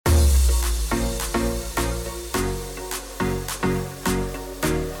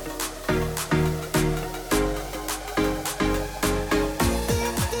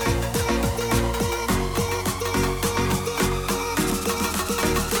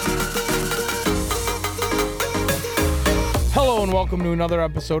and welcome to another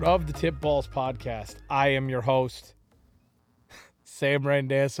episode of the Tip Balls Podcast. I am your host, Sam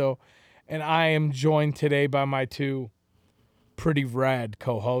Randazzo, and I am joined today by my two pretty rad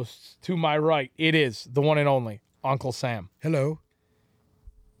co-hosts. To my right, it is the one and only Uncle Sam. Hello.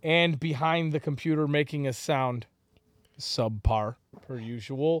 And behind the computer making us sound subpar, per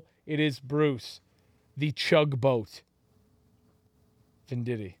usual, it is Bruce, the chug boat.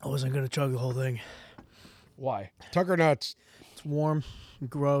 Venditti. I wasn't going to chug the whole thing. Why? Tucker nuts. It's warm and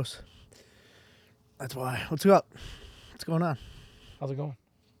gross. That's why. What's up? What's going on? How's it going?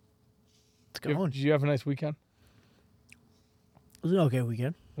 It's going. Did you have a nice weekend? It was an okay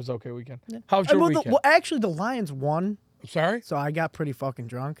weekend. It was an okay weekend. Yeah. How was your well, weekend? Actually, the Lions won, I'm sorry? so I got pretty fucking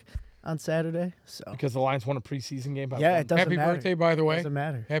drunk on Saturday. So Because the Lions won a preseason game. yeah, it doesn't Happy matter. birthday, by the way. Doesn't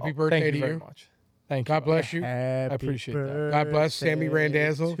matter. Happy Oh, birthday thank to you very you. much. Thank you. God bless you. Happy appreciate that. God bless Sammy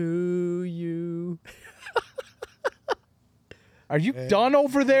Randazzo. To you. Are you done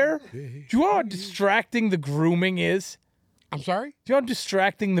over there? Do you know how distracting the grooming is? I'm sorry? Do you know how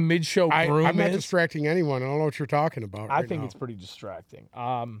distracting the mid-show groom I'm not is? distracting anyone. I don't know what you're talking about. I right think now. it's pretty distracting.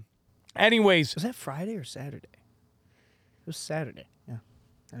 Anyways, Was that Friday or Saturday? It was Saturday. Yeah.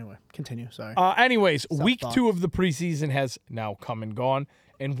 Anyway, continue. Sorry. week thought? 2 of the preseason has now come and gone,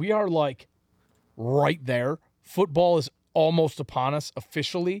 and we are like right there. Football is almost upon us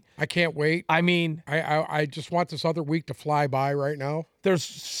officially. I can't wait. I mean, I just want this other week to fly by right now. there's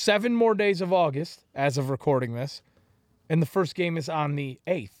 7 more days of August as of recording this, and the first game is on the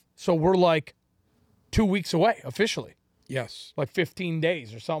 8th. So we're like 2 weeks away officially, Yes. like 15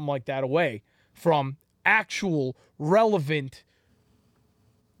 days or something like that away from actual relevant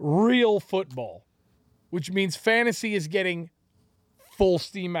real football, which means fantasy is getting full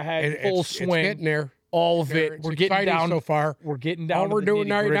steam ahead, full It's swing, getting there. all of it. It's We're getting exciting down so far. We're getting down. All to we're the doing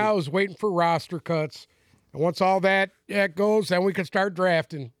right nitty-gritty. now is waiting for roster cuts. And once all that goes, then we can start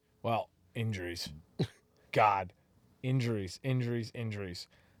drafting. Well, injuries. God. Injuries.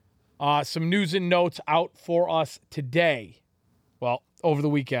 Some news and notes out for us today. Well, over the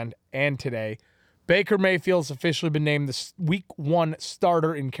weekend and today. Baker Mayfield's officially been named the Week 1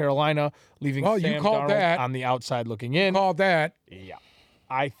 starter in Carolina, leaving Well, you Sam called Darnold that. on the outside looking in. Call that. Yeah.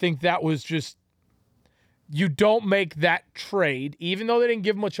 I think that was just, you don't make that trade, even though they didn't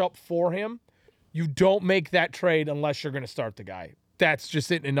give much up for him, you don't make that trade unless you're going to start the guy. That's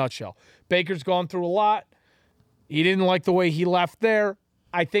just it in a nutshell. Baker's gone through a lot. He didn't like the way he left there.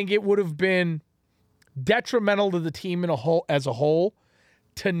 I think it would have been detrimental to the team as a whole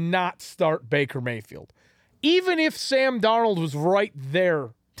to not start Baker Mayfield. Even if Sam Darnold was right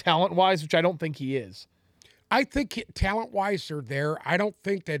there talent-wise, which I don't think he is. I think talent-wise they're there. I don't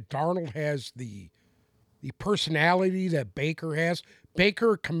think that Darnold has the personality that Baker has.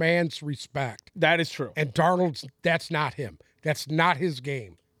 Baker commands respect. That is true. And Darnold's, that's not him. That's not his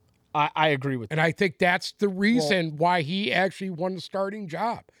game. I agree with that. And I think that's the reason why he actually won the starting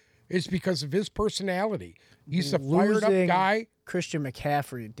job, is because of his personality. He's a fired-up Losing guy. Christian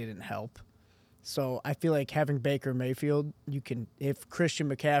McCaffrey didn't help. So I feel like having Baker Mayfield, if Christian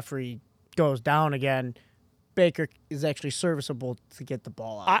McCaffrey goes down again, Baker is actually serviceable to get the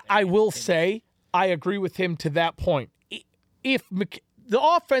ball out. I will say I agree with him to that point. If the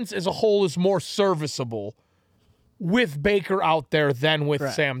offense as a whole is more serviceable with Baker out there than with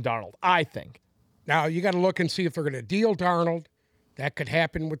Correct. Sam Darnold, I think. Now, you got to look and see if they're going to deal Darnold. That could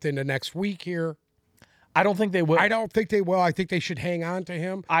happen within the next week here. I don't think they will. I don't think they will. I think they should hang on to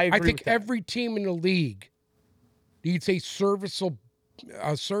him. I agree think with that. every team in the league needs a serviceable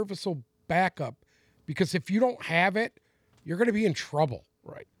backup, because if you don't have it, you're going to be in trouble.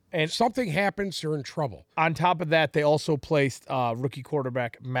 Right. And And if something happens, you're in trouble. on top of that, they also placed rookie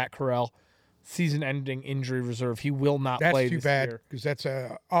quarterback Matt Corral, season-ending injury reserve. He will not That's play too this bad, year. because that's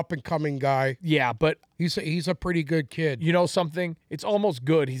a up-and-coming guy. Yeah, but He's a pretty good kid. you know something? It's almost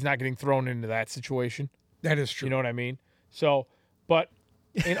good he's not getting thrown into that situation. That is true. You know what I mean? So, but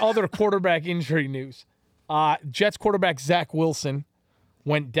in other quarterback injury news, Jets quarterback Zach Wilson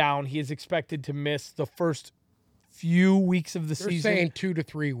went down. He is expected to miss the first few weeks of the They're season. saying 2 to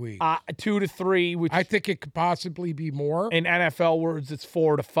 3 weeks. 2 to 3, which I think it could possibly be more. in NFL words, it's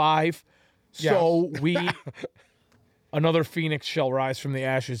 4 to 5. So another Phoenix shall rise from the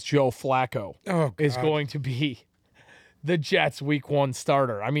ashes. Joe Flacco is going to be the Jets' Week 1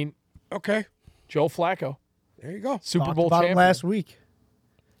 starter. I mean, Okay. Joe Flacco, There you go. Super Talked Bowl about it champion. last week.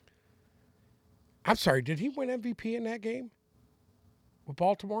 I'm sorry. Did he win MVP in that game with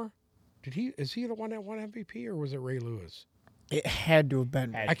Baltimore? Is he the one that won MVP, or was it Ray Lewis? It had to have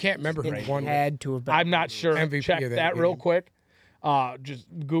been. I can't remember who It won. had to have been. I'm not sure. MVP Check of that, that real game. quick. Just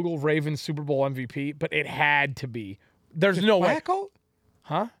Google Ravens Super Bowl MVP, but it had to be There's no way. Flacco?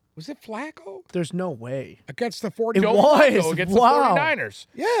 Huh? Was it Flacco? There's no way. Against the 49ers? Joe was. Flacco against Wow. the 49ers.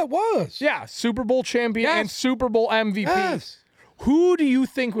 Yeah, it was. Yeah, Super Bowl champion and Yes. Super Bowl MVP. Yes. Who do you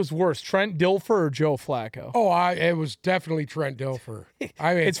think was worse, Trent Dilfer or Joe Flacco? Oh, it was definitely Trent Dilfer.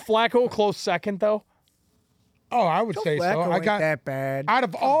 I mean, Is Flacco a close second, though? I would say so. Flacco I ain't got that bad. out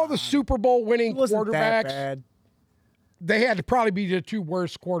of all the Super Bowl winning It wasn't that quarterbacks, bad. they had to probably be the two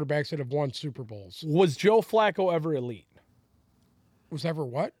worst quarterbacks that have won Super Bowls. Was Joe Flacco ever elite? Was ever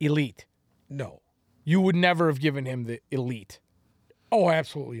what? Elite. No. You would never have given him the elite. Oh,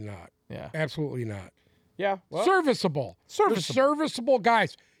 absolutely not. Yeah. Absolutely not. Yeah. Well, Serviceable. They're serviceable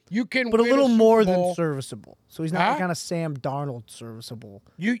guys. You can But a win little Super more Bowl. than serviceable. So he's not Huh? like kind of Sam Darnold serviceable.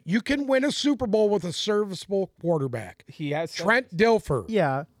 You can win a Super Bowl with a serviceable quarterback. he has Trent Dilfer.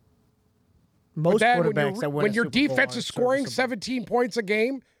 Yeah. Most That, quarterbacks that win when a your Super Bowl defense aren't is scoring serviceable. 17 points a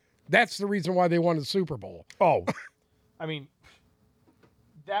game, that's the reason why they won the Super Bowl. Oh, I mean,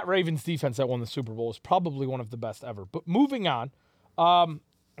 that Ravens defense that won the Super Bowl is probably one of the best ever. But moving on,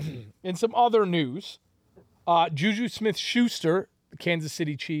 in some other news, Juju Smith-Schuster, the Kansas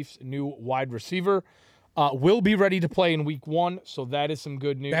City Chiefs' new wide receiver, will be ready to play in Week 1. So that is some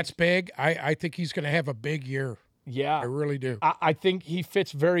good news. That's big. I think he's going to have a big year. yeah. I really do. I think he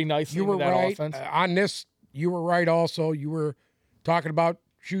fits very nicely You were into that right. offense. On this, you were right also. You were talking about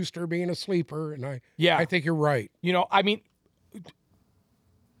Schuster being a sleeper, and I think you're right. You know, I mean,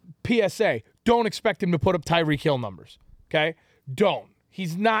 PSA, don't expect him to put up Tyreek Hill numbers, okay? Don't.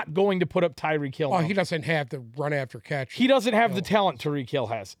 He's not going to put up Tyreek Hill Well, numbers. he doesn't have the run after catch. He doesn't have the talent Tyreek Hill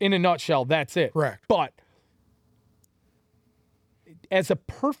has. In a nutshell, that's it. Correct. But as a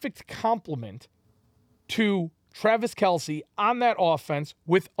perfect complement to Travis Kelce on that offense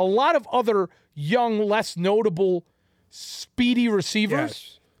with a lot of other young, less notable, speedy receivers,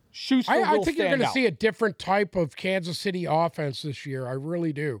 Yes. Schuster I will think you're stand going to out. see a different type of Kansas City offense this year. I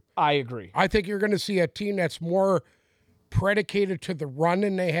really do. I agree. I think you're going to see a team that's more predicated to the run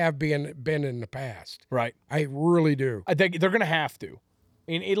than they have been in the past. Right. I really do. I think they're going to have to.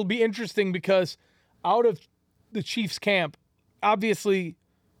 And it'll be interesting because out of the Chiefs camp, obviously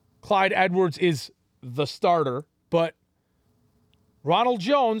Clyde Edwards is the starter, but Ronald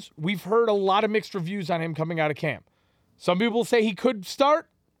Jones, we've heard a lot of mixed reviews on him coming out of camp. Some people say he could start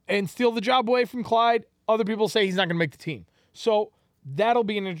and steal the job away from Clyde. Other people say he's not going to make the team. So that'll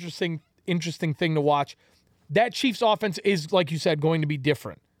be an interesting thing to watch. That Chiefs offense is, like you said, going to be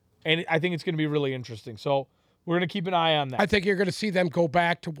different. And I think it's going to be really interesting. So we're going to keep an eye on that. I think you're going to see them go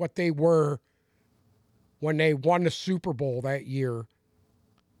back to what they were when they won the Super Bowl that year.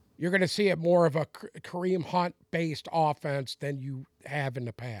 You're going to see it more of a Kareem Hunt-based offense than you have in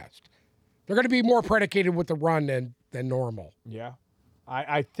the past. They're going to be more predicated with the run than normal. Yeah,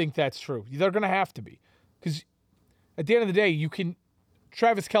 I think that's true. They're going to have to be. Because at the end of the day,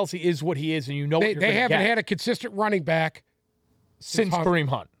 Travis Kelce is what he is, and you know what you're They going to haven't get had a consistent running back since Kareem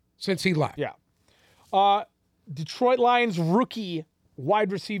Hunt. since he left. Yeah. Detroit Lions rookie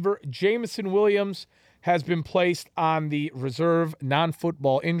wide receiver Jameson Williams has been placed on the reserve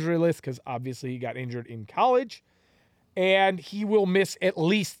non-football injury list because obviously he got injured in college. And he will miss at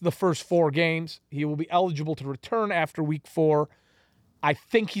least the first 4 games. He will be eligible to return after week 4. I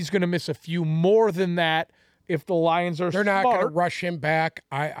think he's going to miss a few more than that if the Lions are They're smart. not going to rush him back.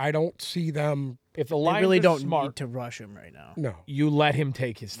 I don't see them. If the They Lions really are don't smart, need to rush him right now. No. you let him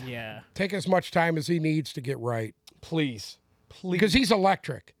take his time. Yeah. Take as much time as he needs to get right. Please. Because he's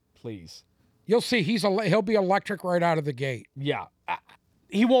electric. Please. You'll see he'll be electric right out of the gate. Yeah.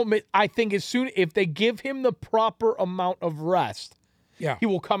 He won't miss. I think if they give him the proper amount of rest, Yeah. he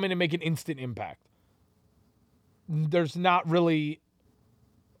will come in and make an instant impact. There's not really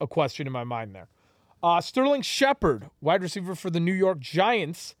a question in my mind there. Sterling Shepard, wide receiver for the New York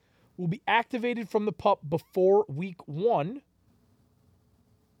Giants, will be activated from the PUP before week 1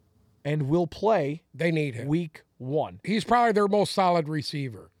 and will play They need him. week 1. He's probably their most solid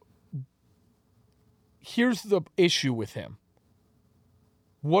receiver. Here's the issue with him.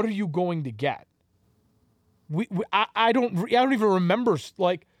 What are you going to get? I don't even remember.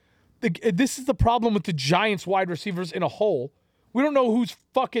 Like, this is the problem with the Giants wide receivers in a whole. We don't know who's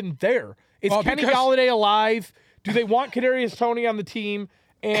fucking there. Is Kenny Galladay alive? Do they want Kadarius Toney on the team?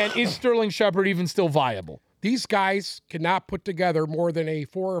 And is Sterling Shepard even still viable? These guys cannot put together more than a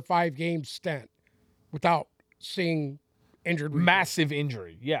 4 or 5 game stint without seeing injured. Massive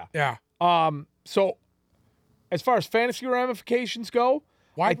injury. Yeah. Yeah. So, as far as fantasy ramifications go,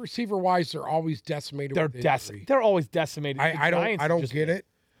 Wide receiver wise, they're always decimated. they're with injury. They're always decimated. The I Giants don't just- get it.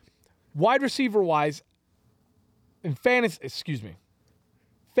 Wide receiver wise,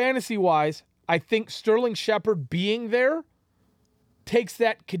 fantasy wise, I think Sterling Shepard being there takes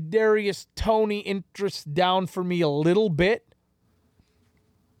that Kadarius Toney interest down for me a little bit.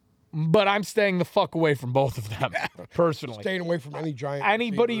 But I'm staying the fuck away from both of them, personally. Staying away from any Giant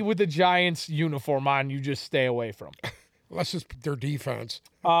Anybody receiver. with the Giants uniform on, you just stay away from. Unless it's their defense.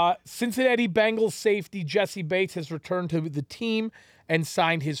 Cincinnati Bengals safety Jesse Bates has returned to the team and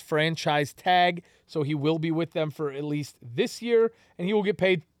signed his franchise tag, so he will be with them for at least this year, and he will get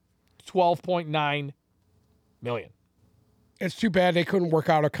paid $12.9 million. It's too bad they couldn't work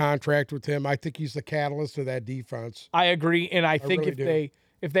out a contract with him. I think he's the catalyst of that defense. I agree, and I think really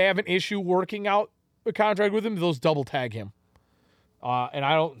if they have an issue working out a contract with him, they'll double tag him. And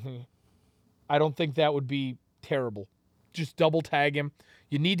I don't think that would be terrible. Just double tag him.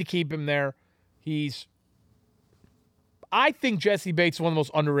 You need to keep him there. I think Jesse Bates is one of the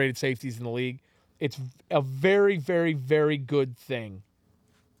most underrated safeties in the league. It's a very, very, very good thing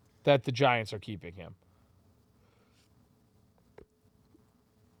that the Giants are keeping him.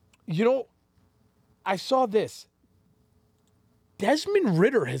 You know, I saw this. Desmond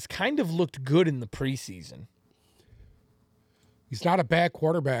Ridder has kind of looked good in the preseason. He's not a bad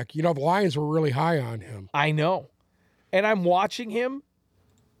quarterback. You know, the Lions were really high on him. I know. And I'm watching him,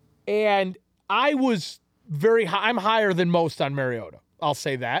 and I was very high. I'm higher than most on Mariota. I'll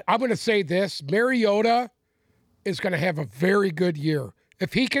say that. I'm going to say this. Mariota is going to have a very good year.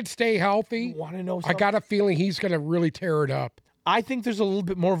 If he can stay healthy, Want to know I something? got a feeling he's going to really tear it up. I think there's a little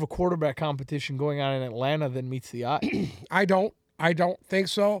bit more of a quarterback competition going on in Atlanta than meets the eye. I don't think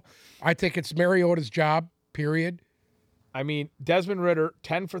so. I think it's Mariota's job, period. I mean, Desmond Ridder,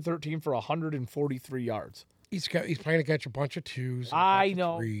 10 for 13 for 143 yards. He's playing against a bunch of twos. And a I bunch of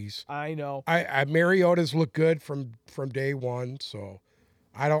know. threes. I know. Mariota's looked good from day one, so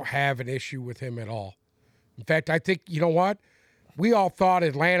I don't have an issue with him at all. In fact, I think, you know what? We all thought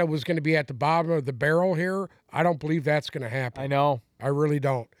Atlanta was going to be at the bottom of the barrel here. I don't believe that's going to happen. I know. I really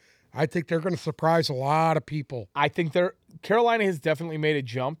don't. I think they're going to surprise a lot of people. I think Carolina has definitely made a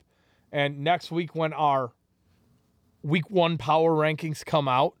jump. And next week when our week 1 power rankings come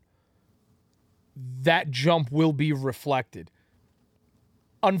out, that jump will be reflected.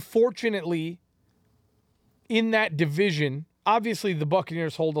 Unfortunately, in that division, obviously the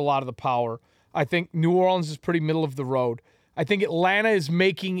Buccaneers hold a lot of the power. I think New Orleans is pretty middle of the road. I think Atlanta is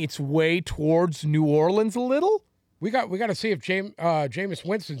making its way towards New Orleans a little. We got to see if Jameis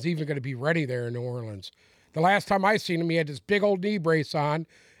Winston's even going to be ready there in New Orleans. The last time I seen him, he had this big old knee brace on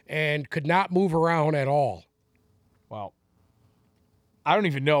and could not move around at all. Well, I don't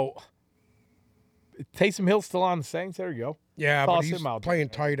even know. Taysom Hill's still on the Saints. There you go. Yeah, Toss but he's him out playing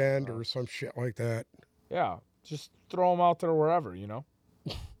there. tight end or some shit like that. Yeah, just throw him out there wherever, you know.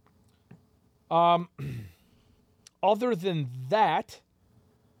 Other than that,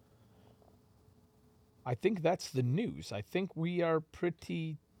 I think that's the news. I think we are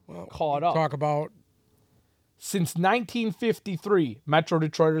pretty caught up. Talk about Since 1953, Metro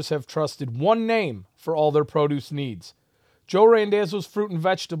Detroiters have trusted one name for all their produce needs. Joe Randazzo's Fruit and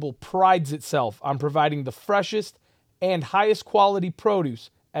Vegetable prides itself on providing the freshest and highest quality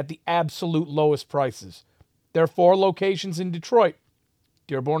produce at the absolute lowest prices. Their 4 locations in Detroit,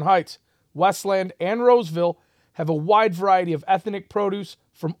 Dearborn Heights, Westland, and Roseville have a wide variety of ethnic produce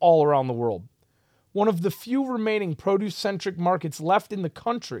from all around the world. One of the few remaining produce-centric markets left in the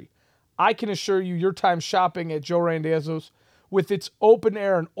country, I can assure you your time shopping at Joe Randazzo's with its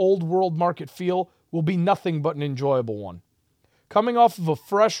open-air and old-world market feel will be nothing but an enjoyable one. Coming off of a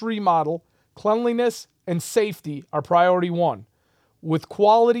fresh remodel, cleanliness and safety are priority one, with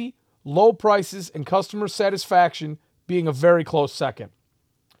quality, low prices, and customer satisfaction being a very close second.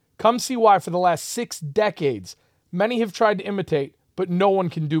 Come see why for the last 6 decades, many have tried to imitate, but no one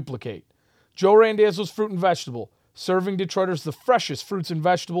can duplicate. Joe Randazzo's Fruit and Vegetable, serving Detroiters the freshest fruits and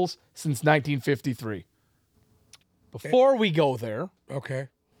vegetables since 1953. Before we go there, okay.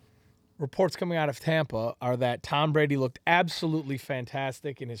 reports coming out of Tampa are that Tom Brady looked absolutely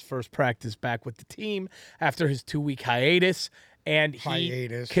fantastic in his first practice back with the team after his 2-week hiatus. And he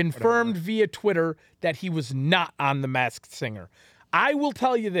confirmed via Twitter that he was not on The Masked Singer. I will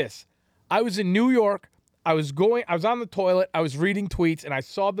tell you this. I was in New York. I was on the toilet. I was reading tweets, and I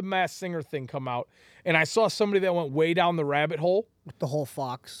saw the Masked Singer thing come out. And I saw somebody that went way down the rabbit hole With the whole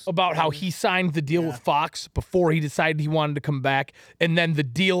Fox. about how he signed the deal with Fox before he decided he wanted to come back, and then the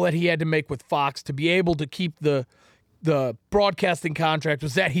deal that he had to make with Fox to be able to keep the broadcasting contract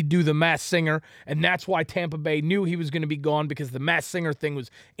was that he'd do the Masked Singer, and that's why Tampa Bay knew he was going to be gone, because the Masked Singer thing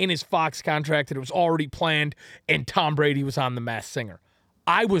was in his Fox contract and it was already planned, and Tom Brady was on the Masked Singer.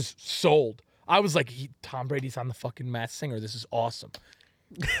 I was sold. I was like, Tom Brady's on the fucking Masked Singer. This is awesome.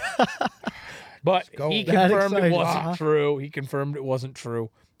 But go. he That confirmed it excited, wasn't huh? true. He confirmed it wasn't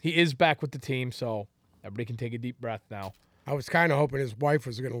true. He is back with the team, so everybody can take a deep breath now. I was kind of hoping his wife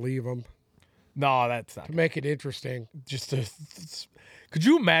was going to leave him No, that's not. to make it interesting. Could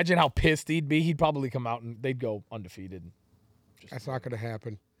you imagine how pissed he'd be? He'd probably come out and they'd go undefeated. That's not going to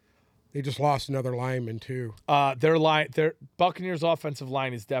happen. They just lost another lineman too. Their Buccaneers offensive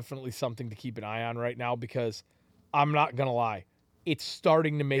line is definitely something to keep an eye on right now because I'm not gonna lie, it's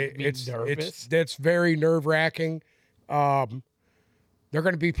starting to make me nervous. It's very nerve wracking. They're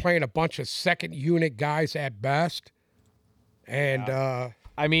going to be playing a bunch of second unit guys at best, and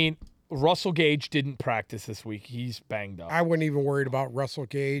I mean, Russell Gage didn't practice this week. He's banged up. I wasn't even worried about Russell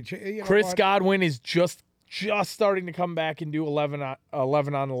Gage. You know Chris what? Godwin is just starting to come back and do 11 on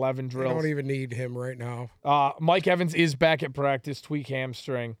 11 I drills. don't even need him right now. Mike Evans is back at practice, tweak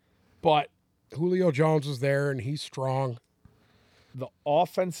hamstring, but Julio Jones is there, and he's strong. the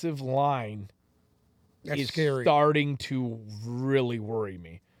offensive line That's is scary. starting to really worry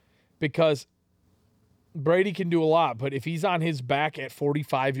me because Brady can do a lot, but if he's on his back at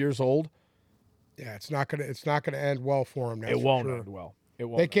 45 years old, Yeah, it's not gonna end well for him. That's it for won't sure. end well. It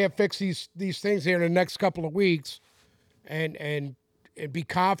won't. They can't fix these things here in the next couple of weeks, and be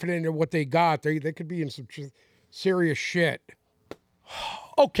confident in what they got. They could be in some serious shit.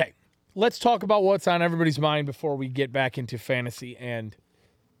 Okay, let's talk about what's on everybody's mind before we get back into fantasy and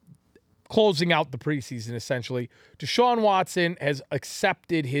closing out the preseason, essentially. Deshaun Watson has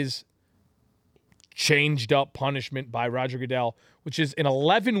accepted his changed up punishment by Roger Goodell, which is an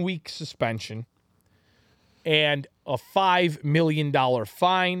 11-week suspension and a $5 million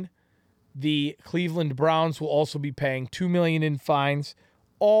fine. The Cleveland Browns will also be paying $2 million in fines.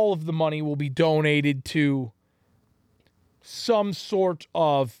 All of the money will be donated to some sort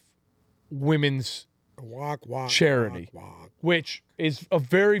of women's Walk, charity, walk. which is a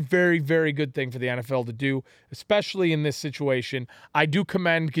very, very, very good thing for the NFL to do, especially in this situation. I do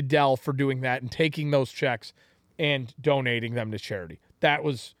commend Goodell for doing that and taking those checks and donating them to charity. That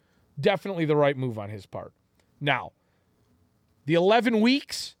was definitely the right move on his part. Now, the 11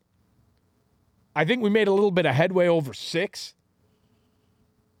 weeks, I think we made a little bit of headway over 6.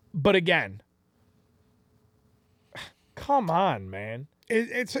 But again, come on, man.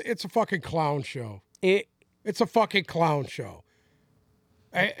 It's a fucking clown show. It It's a fucking clown show.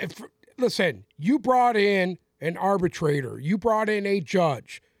 Listen, you brought in an arbitrator. You brought in a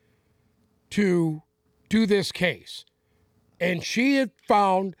judge to do this case. And she had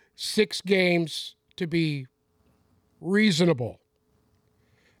found 6 games to be reasonable.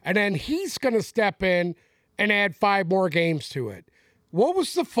 And then he's going to step in and add 5 more games to it. What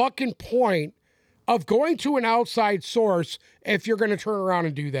was the fucking point of going to an outside source if you're going to turn around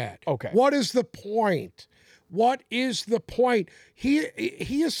and do that? Okay. What is the point? What is the point? He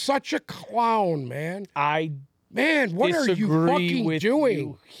is such a clown, man. Man, what are you disagree fucking with doing?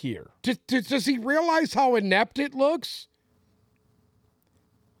 you here. Does he realize how inept it looks?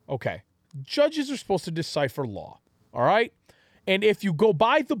 Okay. Judges are supposed to decipher law, all right? And if you go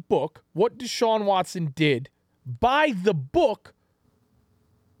by the book, what Deshaun Watson did by the book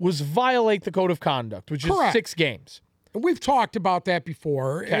was violate the code of conduct, which Correct. is 6 games. And we've talked about that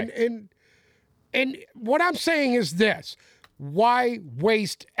before. Okay. And what I'm saying is this. Why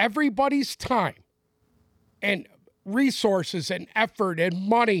waste everybody's time and resources and effort and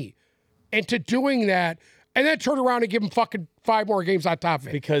money into doing that and then turn around and give them fucking 5 more games on top of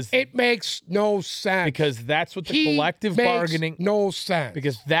it? Because it makes no sense. Because that's what the He collective makes bargaining no sense.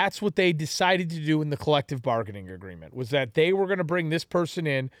 because that's what they decided to do in the collective bargaining agreement was that they were going to bring this person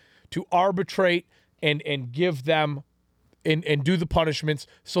in to arbitrate and give them and do the punishments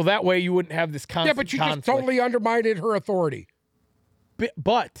so that way you wouldn't have this constant yeah, but you conflict. just totally undermined her authority.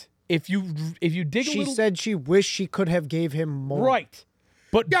 But if you dig a She little said she wished she could have gave him more. right,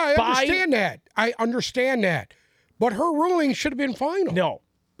 but Yeah, I understand that. I understand that. But her ruling should have been final. No,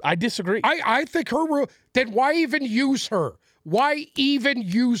 I disagree. I think her rule. Then why even use her? Why even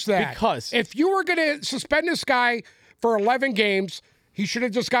use that? Because- if you were going to suspend this guy for 11 games, he should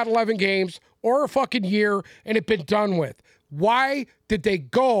have just got 11 games or a fucking year and it been done with. Why did they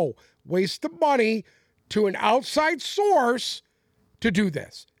go waste the money to an outside source to do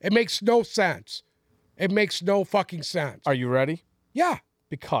this? It makes no sense. It makes no fucking sense. Are you ready? Yeah.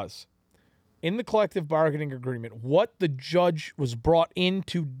 Because in the collective bargaining agreement, what the judge was brought in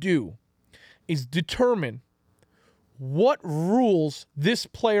to do is determine what rules this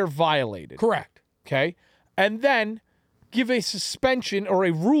player violated. Correct. Okay? And then give a suspension or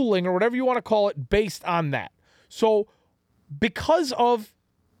a ruling or whatever you want to call it based on that. So because of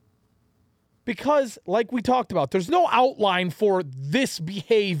Because, like we talked about, there's no outline for this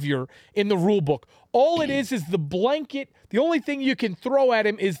behavior in the rule book. All it is the blanket. The only thing you can throw at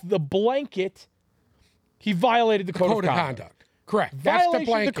him is the blanket. He violated the code of conduct. Correct. That's the Violation of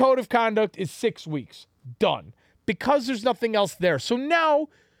the blanket. code of conduct is 6 weeks. Done. Because there's nothing else there. So now,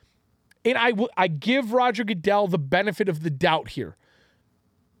 and I give Roger Goodell the benefit of the doubt here.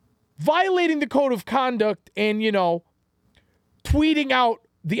 Violating the code of conduct and, tweeting out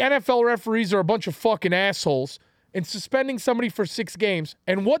the NFL referees are a bunch of fucking assholes and suspending somebody for 6 games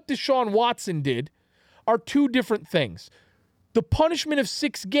and what Deshaun Watson did are 2 different things. The punishment of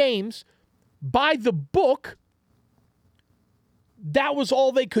 6 games by the book, that was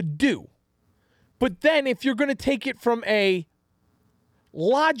all they could do. But then if you're going to take it from a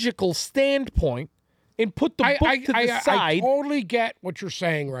logical standpoint and put the book to the side, I totally get what you're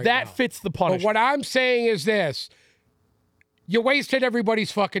saying right now. that fits the punishment. But what I'm saying is this. You wasted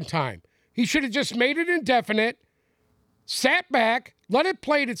everybody's fucking time. He should have just made it indefinite, sat back, let it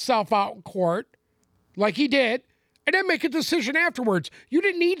play itself out in court like he did, and then make a decision afterwards. You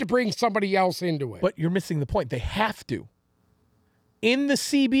didn't need to bring somebody else into it. But you're missing the point. They have to. In the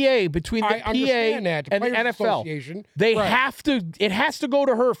CBA, between the PA and the NFL, they have to. It has to go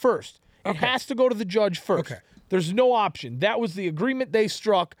to her first. It has to go to the judge first. Okay. There's no option. That was the agreement they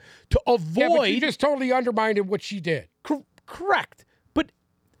struck to avoid. Yeah, but you just totally undermined what she did. Correct. But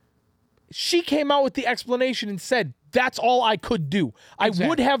she came out with the explanation and said, that's all I could do. Exactly. I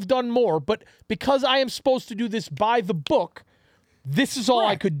would have done more, but because I am supposed to do this by the book, this is all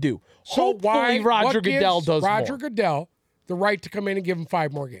I could do. So Hopefully Roger Goodell does Roger more. Goodell the right to come in and give him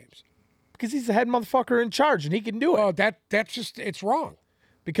 5 more games. Because he's the head motherfucker in charge and he can do it. Oh, that's just, it's wrong.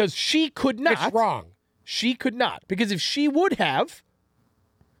 Because she could not. It's wrong. She could not. Because if she would have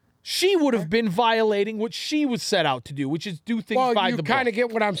been violating what she was set out to do, which is do things by the book. You kind of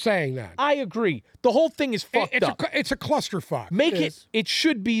get what I'm saying then. I agree. The whole thing is fucked up. It's a clusterfuck. Make it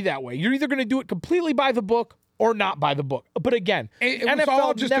should be that way. You're either going to do it completely by the book or not by the book. But again, It was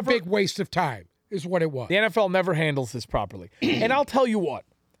all just a big waste of time is what it was. The NFL never handles this properly. And I'll tell you what.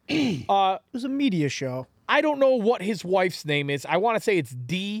 It was a media show. I don't know what his wife's name is. I want to say it's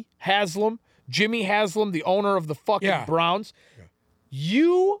Dee Haslam, Jimmy Haslam, the owner of the fucking Browns. Yeah.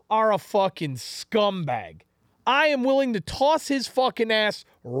 You are a fucking scumbag. I am willing to toss his fucking ass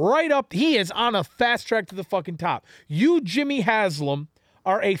right up. He is on a fast track to the fucking top. You, Jimmy Haslam,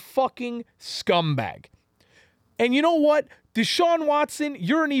 are a fucking scumbag. And you know what? Deshaun Watson,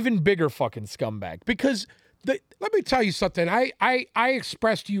 you're an even bigger fucking scumbag because let me tell you something. I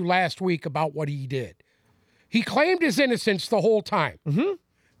expressed to you last week about what he did. He claimed his innocence the whole time. Mm-hmm.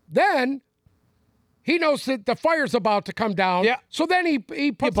 Then he knows that the fire's about to come down. Yeah. So then he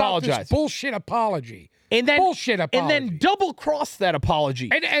puts out this bullshit apology. And then bullshit apology. And then double cross that apology.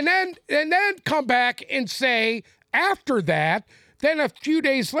 And then come back and say after that, then a few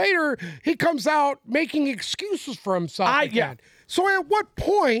days later, he comes out making excuses for himself again. Yeah. So at what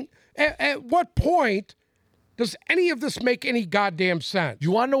point does any of this make any goddamn sense?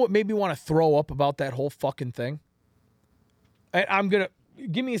 You want to know what made me want to throw up about that whole fucking thing? And I'm going to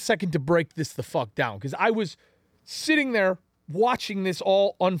give me a second to break this the fuck down because I was sitting there watching this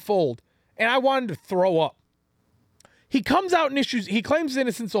all unfold and I wanted to throw up. He comes out and he claims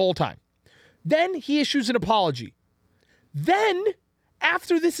innocence the whole time. Then he issues an apology. Then,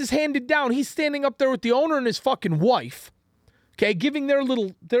 after this is handed down, he's standing up there with the owner and his fucking wife, okay, giving their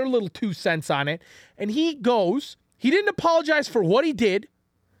little 2 cents on it. And he didn't apologize for what he did.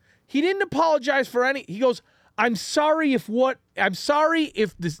 He didn't apologize for he goes, I'm sorry if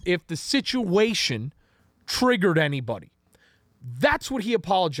the situation triggered anybody. That's what he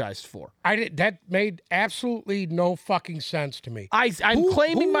apologized for. That made absolutely no fucking sense to me. I'm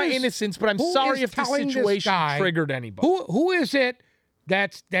claiming my innocence, but I'm sorry if the situation triggered anybody. Who is it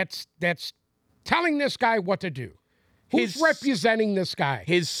that's telling this guy what to do? Who's representing this guy?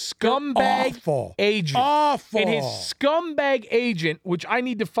 His scumbag agent. Awful. And his scumbag agent, which I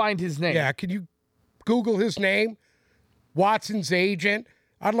need to find his name. Yeah, can you Google his name? Watson's agent.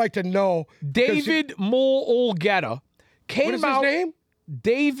 I'd like to know. David Mulgeta. What is his name?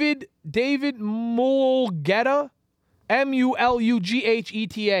 David Mulgeta,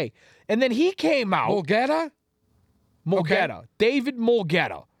 Mulgheta. And then he came out. Mulgeta? Okay. David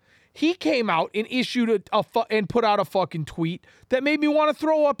Mulgeta. He came out and issued and put out a fucking tweet that made me want to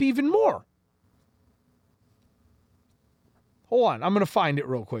throw up even more. Hold on, I'm going to find it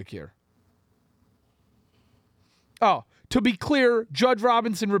real quick here. Oh, to be clear, Judge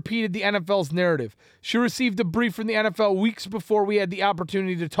Robinson repeated the NFL's narrative. She received a brief from the NFL weeks before we had the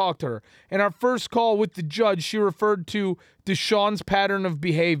opportunity to talk to her. In our first call with the judge, she referred to Deshaun's pattern of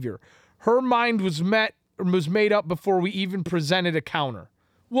behavior. her mind was made up before we even presented a counter.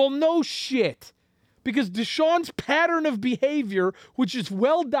 Well, no shit. Because Deshaun's pattern of behavior, which is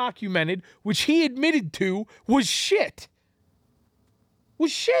well documented, which he admitted to, was shit.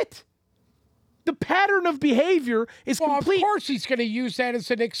 The pattern of behavior is complete. Of course he's going to use that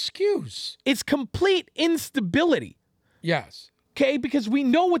as an excuse. It's complete instability. Yes. Okay, because we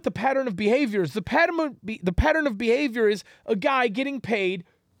know what the pattern of behavior is. The pattern of behavior is a guy getting paid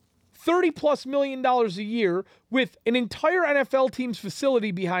 $30+ million a year with an entire NFL team's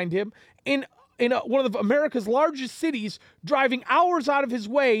facility behind him in one of America's largest cities, driving hours out of his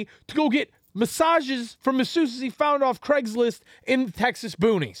way to go get massages from masseuses he found off Craigslist in the Texas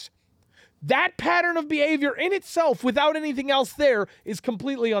boonies. That pattern of behavior in itself, without anything else there, is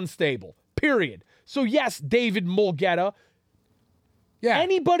completely unstable. Period. So yes, David Mulgeta. Yeah.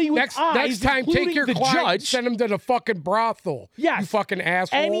 Anybody with eyes, next time, take your the client, judge, send him to the fucking brothel. Yes. You fucking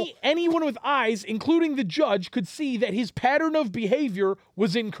asshole. Anyone with eyes, including the judge, could see that his pattern of behavior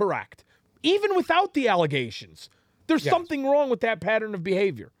was incorrect. Even without the allegations. There's something wrong with that pattern of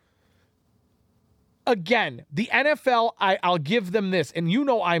behavior. Again, the NFL, I'll give them this, and you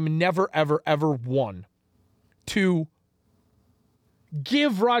know I'm never, ever, ever one to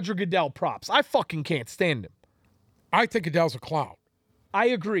give Roger Goodell props. I fucking can't stand him. I think Goodell's a clown. I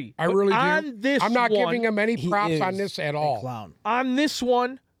agree. I really do. On this I'm not one, giving him any props on this at all. Clown. On this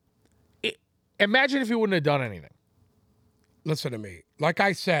one, imagine if he wouldn't have done anything. Listen to me. Like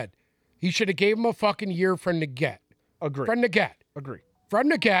I said, he should have gave him a fucking year from the get. Agree. From the get. Agree. From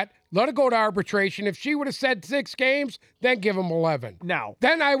the get, let it go to arbitration. If she would have said 6 games, then give him 11. Now,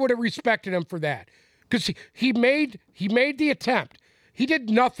 Then I would have respected him for that. Because he made the attempt. He did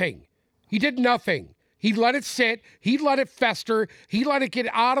nothing. He let it sit. He let it fester. He let it get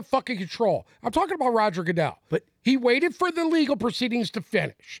out of fucking control. I'm talking about Roger Goodell. But he waited for the legal proceedings to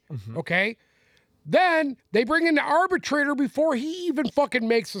finish. Okay? Then they bring in the arbitrator before he even fucking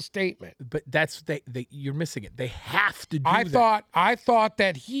makes a statement. But that's you're missing it. They have to do that. I thought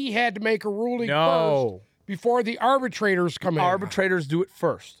that he had to make a ruling No. first before the arbitrators come in. Arbitrators do it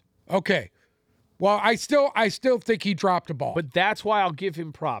first. Okay. Well, I still think he dropped the ball. But that's why I'll give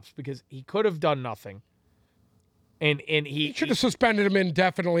him props, because he could have done nothing. And he should have suspended him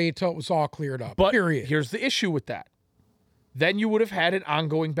indefinitely until it was all cleared up. But period. Here's the issue with that. Then you would have had an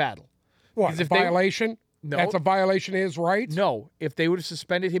ongoing battle. What, a violation? No. That's a violation of his rights? No. If they would have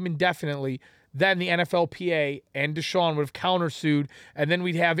suspended him indefinitely, then the NFLPA and Deshaun would have countersued, and then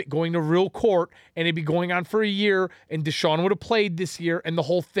we'd have it going to real court, and it'd be going on for a year, and Deshaun would have played this year, and the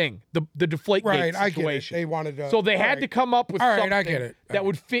whole thing, the Deflategate situation. I get it. They wanted to. So they had to come up with something I get it. that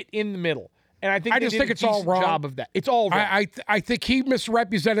would fit in the middle. And I think just think it's all wrong. Job of that. It's all wrong. I think he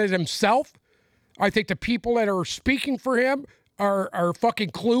misrepresented himself. I think the people that are speaking for him are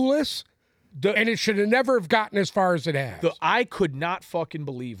fucking clueless. And it should have never have gotten as far as it has. I could not fucking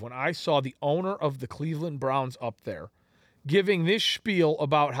believe when I saw the owner of the Cleveland Browns up there giving this spiel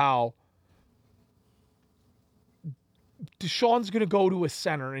about how Deshaun's going to go to a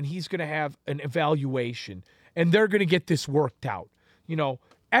center and he's going to have an evaluation and they're going to get this worked out. You know,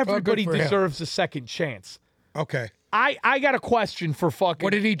 everybody deserves a second chance. Okay. I got a question for fucking...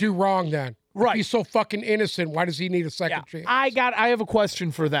 What did he do wrong then? Right. If he's so fucking innocent, why does he need a second chance? I have a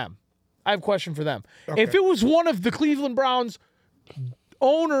question for them. Okay. If it was one of the Cleveland Browns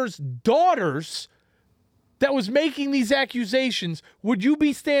owner's daughters that was making these accusations, would you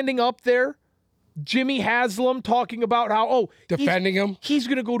be standing up there, Jimmy Haslam, talking about how, defending him? He's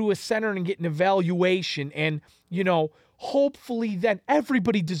going to go to a center and get an evaluation and, you know, hopefully then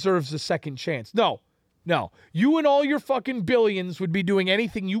everybody deserves a second chance. No. You and all your fucking billions would be doing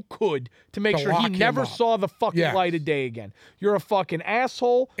anything you could to make sure he never saw the fucking light of day again. You're a fucking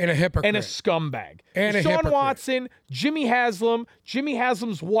asshole and a hypocrite and a scumbag. And Deshaun Watson, Jimmy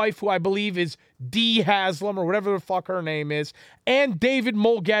Haslam's wife, who I believe is Dee Haslam or whatever the fuck her name is, and David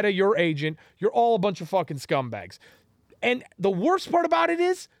Mulgeta, your agent. You're all a bunch of fucking scumbags. And the worst part about it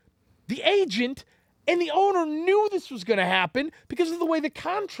is the agent and the owner knew this was going to happen because of the way the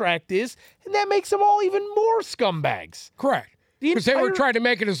contract is, and that makes them all even more scumbags. Correct. Because they were trying to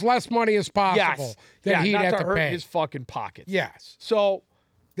make it as less money as possible that he'd have to hurt pay. His fucking pockets. Yes. So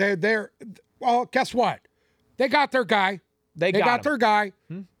well, guess what? They got their guy. They got their guy.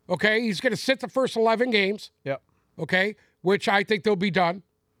 Okay, he's going to sit the first 11 games. Yep. Okay, which I think they'll be done.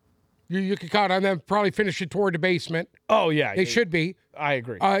 You can count on them probably finishing toward the basement. Oh, yeah. They should be. I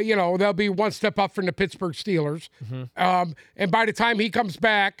agree. They'll be one step up from the Pittsburgh Steelers. And by the time he comes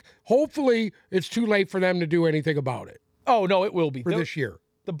back, hopefully it's too late for them to do anything about it. Oh, no, it will be. For this year.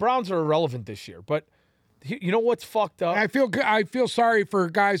 The Browns are irrelevant this year. But you know what's fucked up? I feel sorry for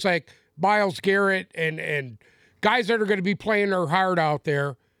guys like Myles Garrett and guys that are going to be playing their heart out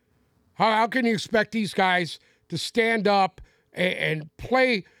there. How can you expect these guys to stand up and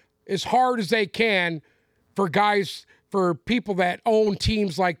play as hard as they can for people that own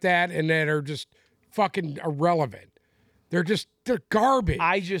teams like that and that are just fucking irrelevant? They're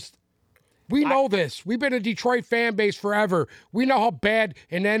garbage. We know this. We've been a Detroit fan base forever. We know how bad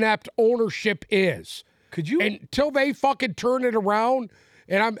an inept ownership is. Until they fucking turn it around,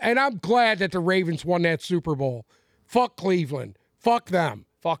 and I'm glad that the Ravens won that Super Bowl. Fuck Cleveland. Fuck them.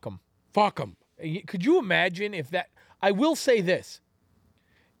 Fuck them. Fuck them. Could you imagine if that? I will say this: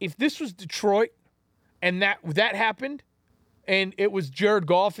 if this was Detroit, and that happened, and it was Jared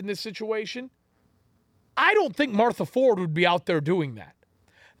Goff in this situation, I don't think Martha Ford would be out there doing that.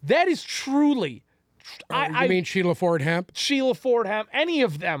 That is truly. You mean Sheila Ford Hemp? Sheila Ford Hemp, any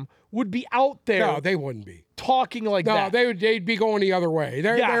of them would be out there. No, they wouldn't be talking like that. No, they'd be going the other way.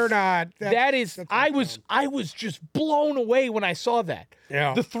 They're not. I was just blown away when I saw that.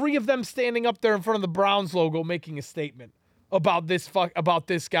 Yeah. The three of them standing up there in front of the Browns logo making a statement about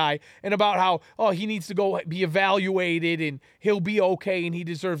this guy and about how he needs to go be evaluated and he'll be okay and he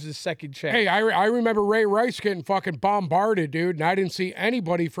deserves his second chance. Hey, I remember Ray Rice getting fucking bombarded, dude, and I didn't see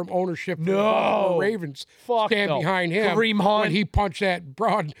anybody from ownership for the Ravens stand behind him Kareem Hunt. when he punched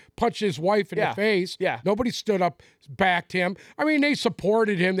his wife in the face. Yeah. Nobody stood up, backed him. I mean, they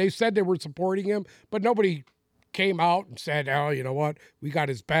supported him. They said they were supporting him, but nobody came out and said, "Oh, you know what? We got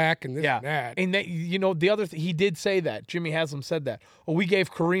his back," and this and that. And the other he did say that. Jimmy Haslam said that. Oh, we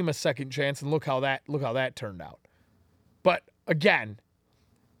gave Kareem a second chance, and look how that turned out. But again,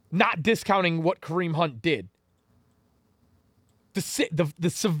 not discounting what Kareem Hunt did. The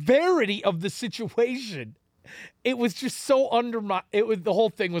severity of the situation, it was just so the whole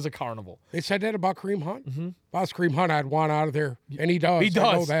thing was a carnival. They said that about Kareem Hunt? Mm-hmm. If I was Kareem Hunt, I'd want out of there. And he does. He does.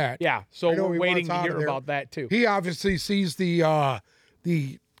 I know that. Yeah. So we're waiting to hear about that too. He obviously sees the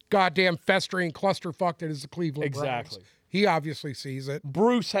goddamn festering clusterfuck that is the Cleveland Browns. He obviously sees it.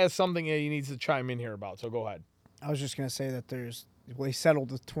 Bruce has something that he needs to chime in here about, so go ahead. I was just going to say that he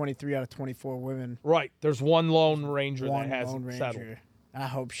settled with 23 out of 24 women. Right. There's one lone ranger that hasn't settled. I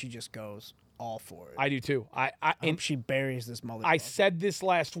hope she just goes all for it. I do too. I hope she buries this motherfucker. I said this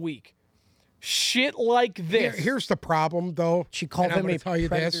last week. Shit like this. Here's the problem, though. She called him a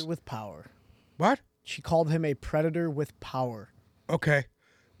predator with power. What? She called him a predator with power. Okay.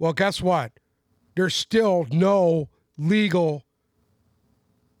 Well, guess what? There's still no legal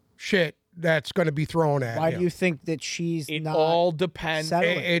shit that's going to be thrown at him. Why do you think that she's not? It all depends.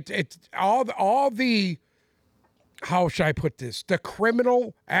 It's all the how should I put this? The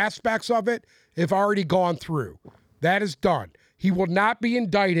criminal aspects of it have already gone through. That is done. He will not be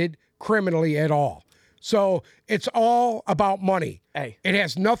indicted criminally at all. So it's all about money. Hey. It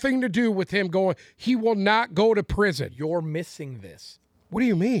has nothing to do with him going. He will not go to prison. You're missing this. What do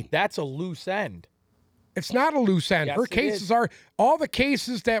you mean? That's a loose end. It's not a loose end. Yes, Her cases are all the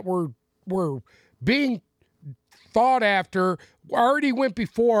cases that were being thought after already went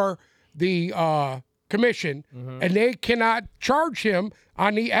before the commission, and they cannot charge him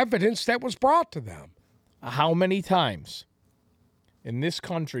on the evidence that was brought to them. How many times in this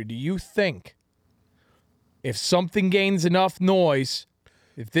country do you think if something gains enough noise,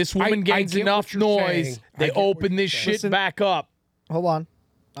 if this woman gains enough noise, they open this shit back up? Hold on.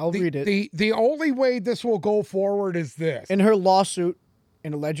 I'll read it. The only way this will go forward is this. In her lawsuit,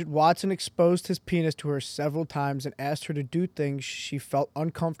 an alleged Watson exposed his penis to her several times and asked her to do things she felt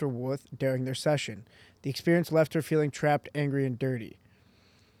uncomfortable with during their session. The experience left her feeling trapped, angry, and dirty.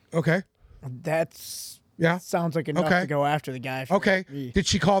 Okay. Sounds like enough to go after the guy. Okay. Did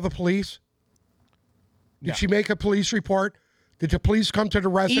she call the police? Did she make a police report? Did the police come to the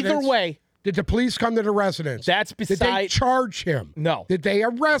residence? Either way. Did the police come to the residence? That's beside. Did they charge him? No. Did they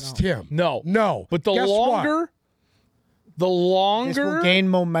arrest him? No. No. But the Guess longer this will gain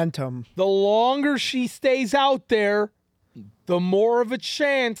momentum. The longer she stays out there, the more of a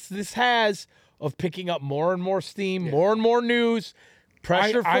chance this has of picking up more and more steam, more and more news,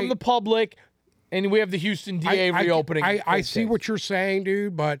 pressure from the public, and we have the Houston DA reopening. I see what you're saying,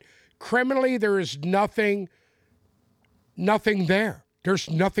 dude, but criminally there is nothing there. There's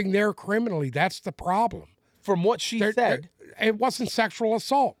nothing there criminally. That's the problem. From what she said. It wasn't sexual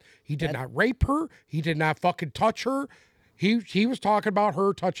assault. He did not rape her. He did not fucking touch her. He was talking about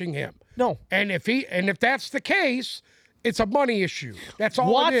her touching him. No. And if that's the case, it's a money issue. That's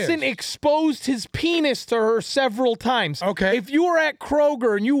all it is. Watson exposed his penis to her several times. Okay. If you were at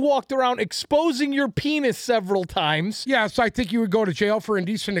Kroger and you walked around exposing your penis several times. Yes, I think you would go to jail for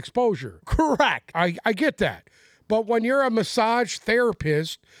indecent exposure. Correct. I get that. But when you're a massage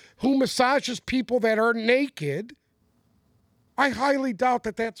therapist who massages people that are naked, I highly doubt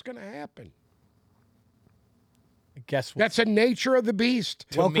that that's going to happen. Guess what? That's the nature of the beast.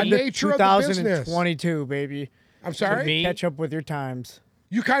 Welcome the to nature of the business. 2022, baby. I'm sorry? me- Catch up with your times.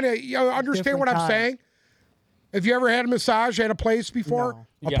 You kind of understand what Different I'm saying? Have you ever had a massage at a place before?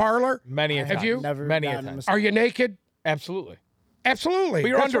 No. A Yeah. parlor? Many a I time. Have you? Never Many a gotten time. massage. Are you naked? Absolutely. Absolutely. But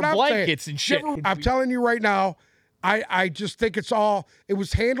you're That's under what I'm blankets saying. and shit. I'm telling you right now, I just think it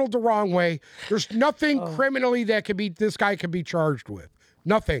was handled the wrong way. There's nothing criminally that this guy can be charged with.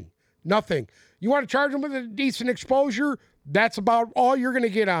 Nothing. You want to charge him with a decent exposure? That's about all you're going to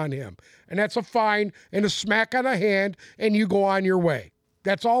get on him. And that's a fine and a smack on the hand, and you go on your way.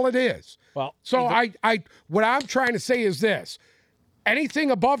 That's all it is. Well, So what I'm trying to say is this.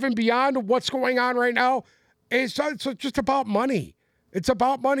 Anything above and beyond what's going on right now, it's just about money. It's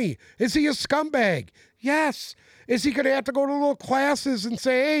about money. Is he a scumbag? Yes. Is he going to have to go to little classes and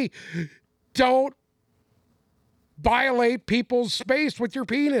say, hey, don't violate people's space with your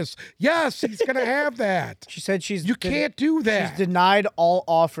penis? Yes, he's going to have that. She said You can't do that. She's denied all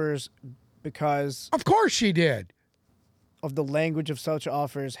offers because Of course she did. of the language of such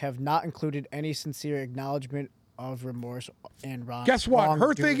offers have not included any sincere acknowledgement of remorse and wrong. Guess what?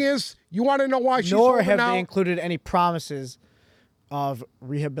 Her thing wrongdoing. is, you want to know why she's Nor holding have out? they included any promises of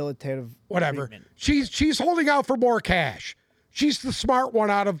rehabilitative Whatever. treatment. She's holding out for more cash. She's the smart one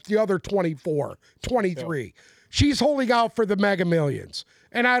out of the other 24, 23. She's holding out for the mega millions.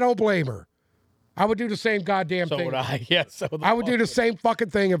 And I don't blame her. I would do the same goddamn so thing. would I. Yeah, so I would do the same fucking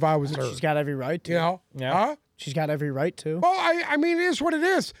thing if I was her. She's got every right to. You know? Yeah. Huh? She's got every right to. Well, I mean, it is what it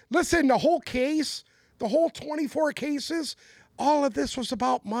is. Listen, the whole case, the whole 24 cases, all of this was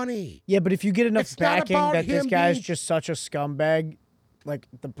about money. Yeah, but if you get enough It's not backing about that this him guy's being- just such a scumbag, like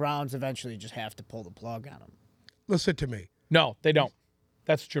the Browns eventually just have to pull the plug on him. Listen to me. No, they don't.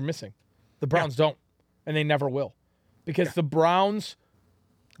 That's what you're missing. The Browns don't, and they never will, because the Browns,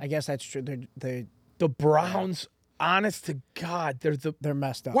 I guess that's true. the Browns, honest to God, They're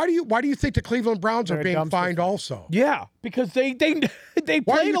messed up. Why do you think the Cleveland Browns They're are a being dumpster fined fire. also? yeah, because they played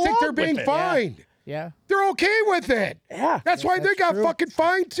Why do you think along they're being with it. fined? Yeah. They're okay with it. Yeah, That's why they that's got true. fucking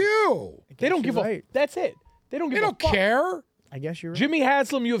fined too. they don't you're give right. a. That's it. They don't give They a don't fuck. care. I guess you're right. Jimmy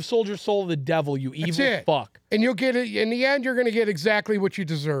Haslam, you have sold your soul to the devil. You That's evil it. fuck. And you'll get it in the end. You're going to get exactly what you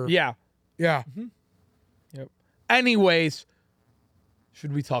deserve. Yeah. Yeah. Yep. Anyways,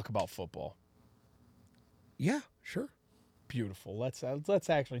 should we talk about football? Yeah. Sure. Beautiful. Let's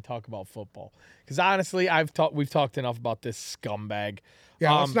actually talk about football, because honestly, we've talked enough about this scumbag.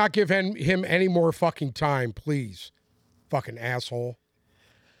 Yeah. Let's not give him any more fucking time, please. Fucking asshole.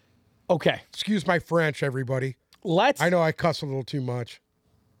 Okay, Excuse my French, everybody. let's. I know I cuss a little too much.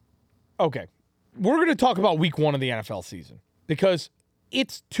 Okay, we're going to talk about week 1 of the NFL season because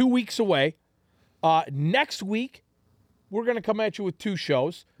it's 2 weeks away. Next week, we're going to come at you with 2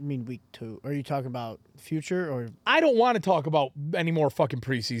 shows. I mean, week 2. Are you talking about future or? I don't want to talk about any more fucking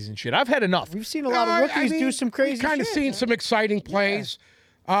preseason shit. I've had enough. We've seen a lot of rookies do some crazy We've kind of shit, seen man. some exciting plays.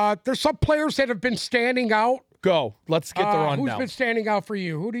 There's some players that have been standing out. Go. Let's get the Who's rundown. been standing out for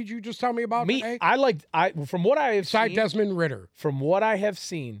you? Who did you just tell me about Me, today? from what I have Besides seen, Desmond Ritter. from what I have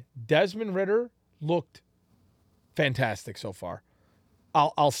seen, Desmond Ritter looked fantastic so far.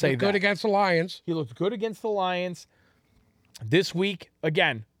 I'll say that. Good against the Lions. He looked good against the Lions. This week,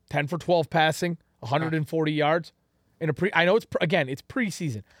 again, 10 for 12 passing, 140 yards. I know it's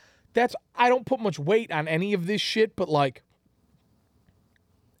preseason. I don't put much weight on any of this shit, but like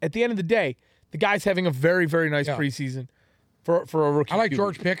at the end of the day, the guy's having a very, very nice preseason for a rookie. I like QB.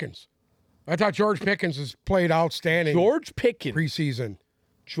 George Pickens. I thought George Pickens has played outstanding George Pickens. preseason.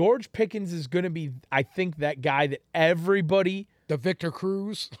 George Pickens is going to be, I think, that guy that everybody, The Victor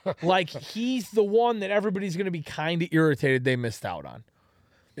Cruz. like, he's the one that everybody's going to be kind of irritated they missed out on.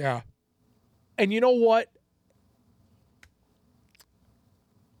 Yeah. And you know what?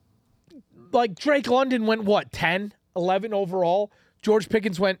 Like, Drake London went, what, 10, 11 overall? George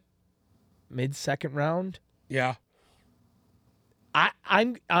Pickens went mid-second round? Yeah.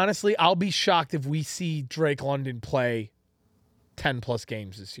 I'm honestly, I'll be shocked if we see Drake London play 10-plus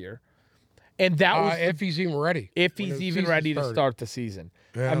games this year. And that was If he's even ready. if when he's the even season ready to started. start the season.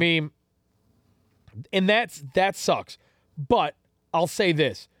 Yeah. I mean, and that sucks. But I'll say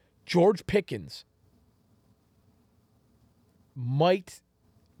this. George Pickens might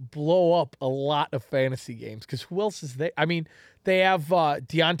blow up a lot of fantasy games because who else is there? I mean, they have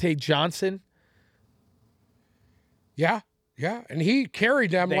Deontay Johnson. Yeah. Yeah. And he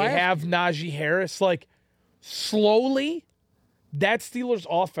carried them They last have Najee Harris. Like, slowly, that Steelers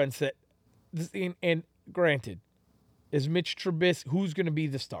offense and granted, Is Mitch Trubisky, who's going to be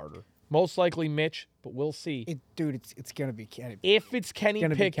the starter? Most likely Mitch, but we'll see. It's gonna be Kenny. If it's Kenny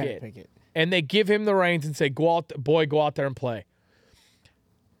Gonna be Kenny Pickett, Pickett. and they give him the reins and say, go out there and play.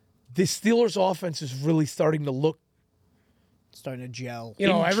 The Steelers' offense is really starting to look. Starting to gel. You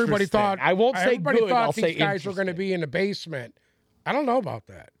know, everybody Interesting. thought I won't say everybody good, thought I'll these say guys were going to interesting. be in the basement. I don't know about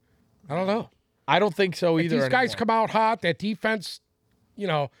that. I don't know. I don't think so If either. these guys anymore. come out hot, that defense,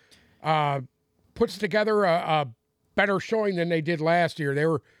 puts together a better showing than they did last year. They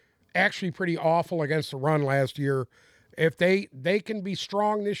were actually pretty awful against the run last year. If they can be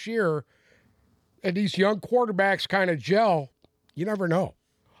strong this year, and these young quarterbacks kind of gel, you never know.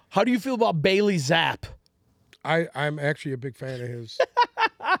 How do you feel about Bailey Zapp? I'm actually a big fan of his.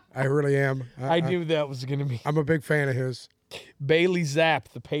 I really am. I knew that was going to be I'm a big fan of his. Bailey Zapp,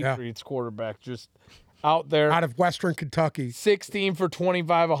 the Patriots quarterback, just out there. Out of Western Kentucky. 16 for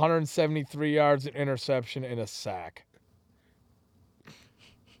 25, 173 yards, an interception, and a sack.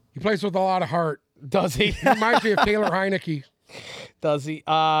 He plays with a lot of heart. Does he? He reminds me of Taylor Heineke. Does he?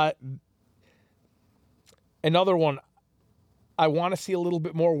 Another one I want to see a little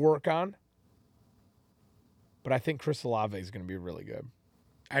bit more work on, but I think Chris Olave is going to be really good.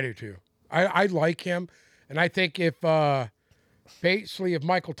 I do too. I like him, and I think if basically if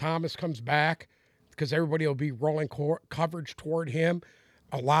Michael Thomas comes back, because everybody will be rolling coverage toward him,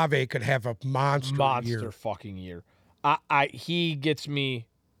 Olave could have a monster year. Fucking year. He gets me.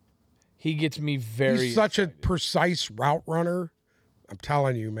 He gets me very. He's such a precise route runner. I'm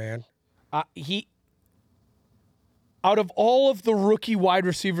telling you, man. Out of all of the rookie wide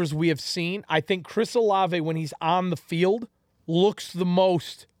receivers we have seen, I think Chris Olave, when he's on the field, looks the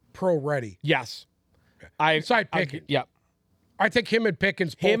most pro ready. Yes. Beside Pickens. Yep. I think him and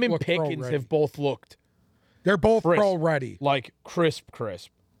Pickens both Him and look Pickens pro-ready. have both looked They're both crisp. pro ready. like crisp.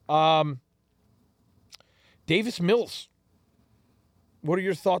 Davis Mills. What are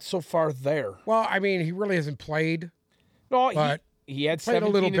your thoughts so far there? Well, I mean, he really hasn't played. No, But he had played a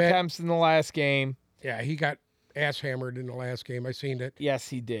 17 little bit. attempts in the last game. Yeah, he got ass hammered in the last game. I seen it. Yes,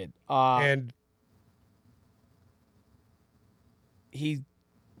 he did. And He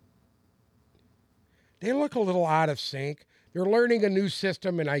they look a little out of sync. They're learning a new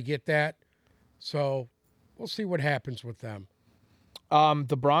system, and I get that. So we'll see what happens with them.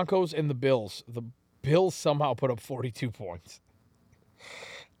 the Broncos and the Bills. The Bills somehow put up 42 points.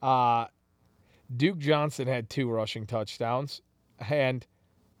 Duke Johnson had 2 rushing touchdowns, and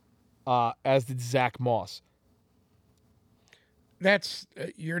as did Zach Moss. That's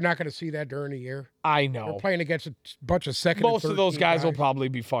you're not going to see that during the year. I We're know. playing against a bunch of second. Most and of those 13 guys will probably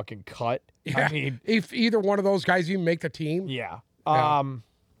be fucking cut. Yeah. I mean, if either one of those guys even make the team, yeah. Yeah.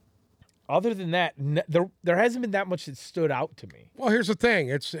 Other than that, there hasn't been that much that stood out to me. well, here's the thing.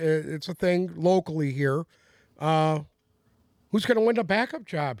 It's a thing locally here. Who's going to win the backup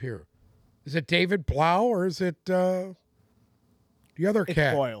job here? Is it David Blau or is it the other It's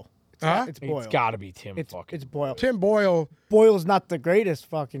cat? Boyle. Huh? It's Boyle. It's got to be Tim. It's fucking. Boyle. Tim Boyle. Boyle's not the greatest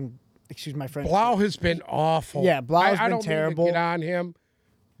fucking. Excuse my French. Blau has been awful. Yeah, Blau's I been don't terrible. mean to get on him,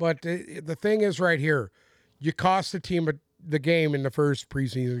 but the thing is right here, you cost the team the game in the first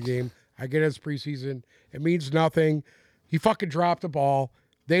preseason game. I get it's preseason. It means nothing. He fucking dropped the ball.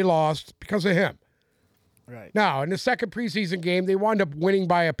 They lost because of him. Right. Now, in the second preseason game, they wound up winning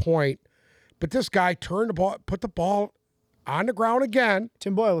by a point, but this guy turned the ball, put the ball on the ground again,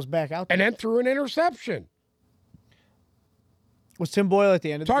 Tim Boyle was back out there. and then threw an interception. Was Tim Boyle at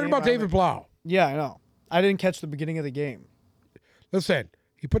the end of the Talking game? about David Blau. Yeah, I know. I didn't catch the beginning of the game. Listen,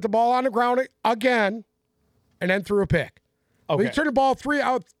 he put the ball on the ground again, and then threw a pick. Okay. He turned the ball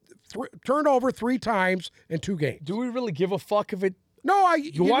turned over 3 times in 2 games. Do we really give a fuck if it? No,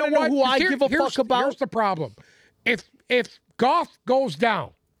 you wanna know what? who I Here- give a here's- fuck about? Here's the problem. If Goff goes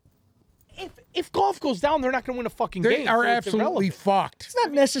down, If golf goes down, they're not going to win a fucking they game. are so it's absolutely irrelevant. fucked. It's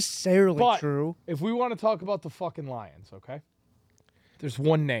not necessarily But true. if we want to talk about the fucking Lions, okay? There's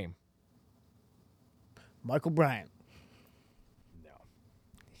one name. Michael Bryant.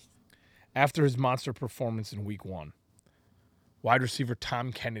 After his monster performance in week 1, wide receiver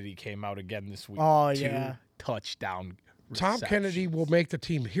Tom Kennedy came out again this week. Oh, 2 yeah. touchdown Tom receptions. Kennedy will make the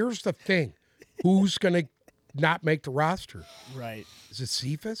team. Here's the thing. Who's going to not make the roster? Right. Is it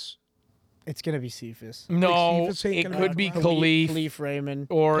Cephas? It's going to be Cephas. No, Cephas ain't it gonna could make be the Khalif, Khalif Raymond.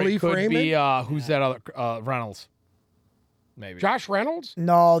 or it Khalif could be Raymond? who's that other Reynolds? Maybe Josh Reynolds?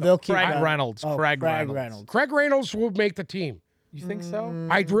 No, they'll keep Craig that. Reynolds. Oh, Craig Reynolds. Craig Reynolds will make the team. You think so?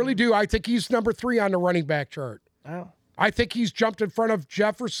 I really do. I think he's number 3 on the running back chart. Oh. I think he's jumped in front of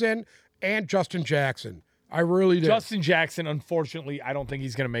Jefferson and Justin Jackson. I really do. Justin Jackson, unfortunately, I don't think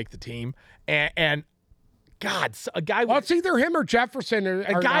he's going to make the team. And God, a guy. Well, it's either him or Jefferson.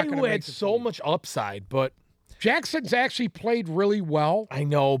 A guy who had so much upside, but Jackson's actually played really well. I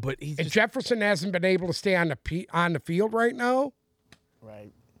know, but he's And just, Jefferson hasn't been able to stay on the field right now.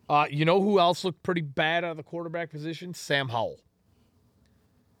 Right. you know who else looked pretty bad out of the quarterback position? Sam Howell.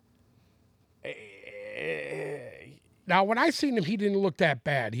 Now, when I seen him, he didn't look that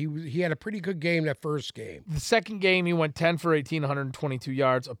bad. He had a pretty good game that first game. The second game, he went 10 for 18, 122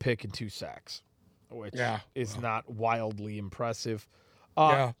 yards, a pick, and 2 sacks, which is not wildly impressive.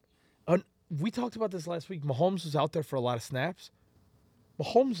 Yeah. We talked about this last week. Mahomes was out there for a lot of snaps.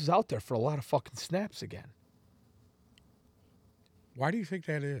 Mahomes was out there for a lot of fucking snaps again. Why do you think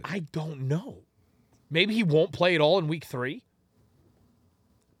that is? I don't know. Maybe he won't play at all in week 3.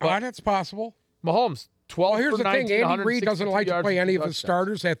 That's possible. Mahomes, 12 Well, here's for the 19, thing. Andy Reid doesn't 162 like to yards play and any 2 of his touchdowns.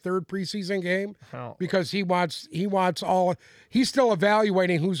 starters that third preseason game How? because he wants all. He's still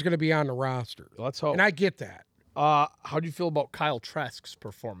evaluating who's going to be on the roster. Let's hope. And I get that. How do you feel about Kyle Trask's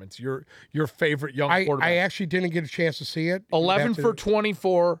performance? Your favorite young quarterback. I actually didn't get a chance to see it. 11 for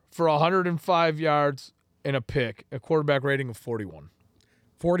 24 for 105 yards and a pick, a quarterback rating of 41.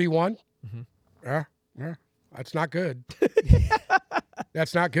 41? Mm-hmm. Yeah. That's not good.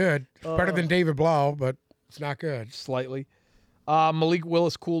 That's not good. Better than David Blau, but it's not good. Slightly. Malik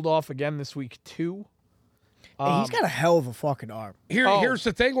Willis cooled off again this week, too. Hey, he's got a hell of a fucking arm. Here's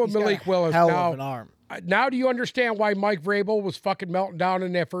the thing with He's got Malik a Willis. hell of an arm. Now do you understand why Mike Vrabel was fucking melting down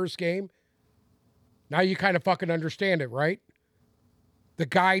in that first game? Now you kind of fucking understand it, right? The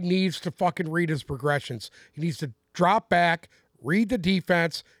guy needs to fucking read his progressions. He needs to drop back, read the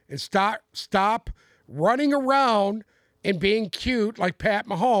defense, and stop running around and being cute like Pat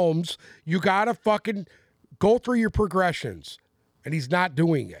Mahomes. You got to fucking go through your progressions. And he's not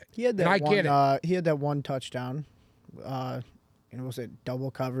doing it. He had that and I one, get it. He had that one touchdown. And it was a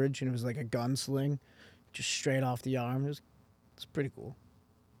double coverage, and it was like a gunsling, just straight off the arm. It's pretty cool.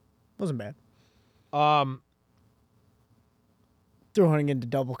 Wasn't bad. Throwing into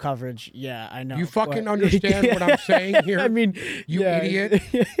double coverage, yeah, I know. You fucking but- understand what I'm saying here? I mean, you yeah. idiot.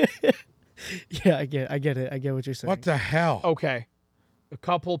 Yeah, I get it. I get what you're saying. What the hell? Okay. A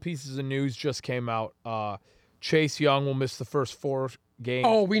couple pieces of news just came out. Chase Young will miss the first 4 games.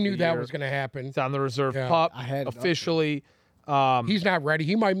 Oh, we knew of the that year. was going to happen. It's on the reserve Yeah. pup. I had it up officially. He's not ready.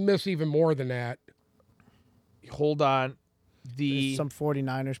 He might miss even more than that. Hold on. There's some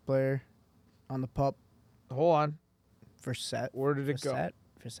 49ers player on the pup Hold on. for set. Where did it go?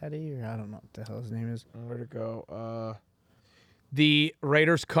 Versetti, or I don't know what the hell his name is. Where'd it go? The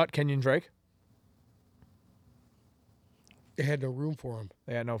Raiders cut Kenyon Drake. They had no room for him.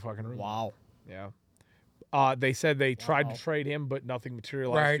 They had no fucking room. Wow. Yeah. They said they tried to trade him, but nothing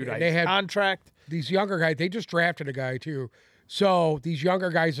materialized Right, due to and they his had- contract. These younger guys, they just drafted a guy too. So these younger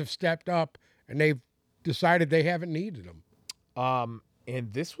guys have stepped up and they've decided they haven't needed him.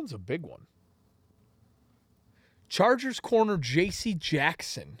 And this one's a big one. Chargers corner J.C.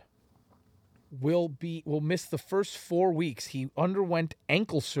 Jackson will miss the first 4 weeks. He underwent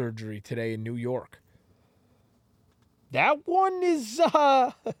ankle surgery today in New York. That one is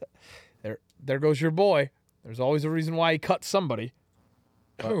there goes your boy. There's always a reason why he cut somebody.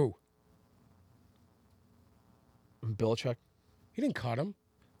 Who? Belichick. He didn't cut him.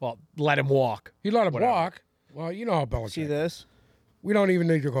 Well, let him walk. He let him Whatever. walk. Well, you know how Belichick. See this? We don't even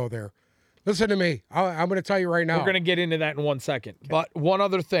need to go there. Listen to me. I'm going to tell you right now. We're going to get into that in 1 second. But one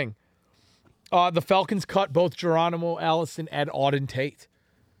other thing. The Falcons cut both Geronimo Allison and Auden Tate.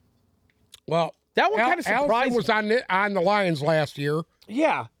 Well, That one kind of surprised Allison was on the Lions last year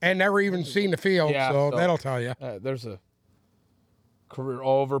Yeah. and never even seen the field, Yeah, so so- that'll tell you. There's a career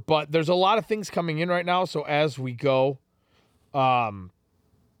over. But there's a lot of things coming in right now. So as we go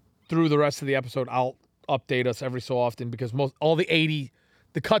through the rest of the episode, I'll update us every so often because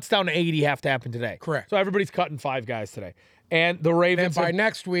the cuts down to 80 have to happen today. Correct. So everybody's cutting 5 guys today. And the And Ravens by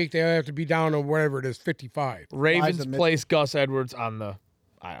next week, they have to be down to whatever it is, 55. Ravens Liza place Gus Edwards on the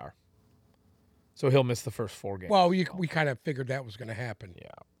IR. So he'll miss the first 4 games. Well, we kind of figured that was going to happen. Yeah.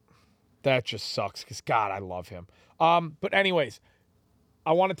 That just sucks because, God, I love him. But anyways,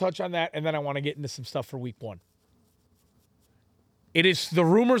 I want to touch on that, and then I want to get into some stuff for week 1. The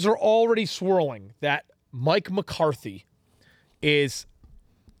rumors are already swirling that Mike McCarthy is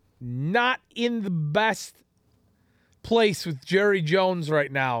not in the best place with Jerry Jones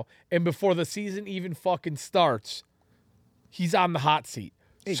right now, and before the season even fucking starts, he's on the hot seat.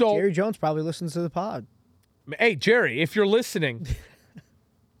 Hey, So, Jerry Jones probably listens to the pod. hey, Jerry, if you're listening,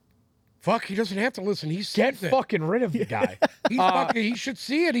 Fuck, he doesn't have to listen. He get sees it. fucking rid of the guy. He should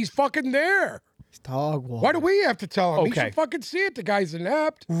see it. He's fucking there. It's dog water. Why do we have to tell him? He Okay. should fucking see it. The guy's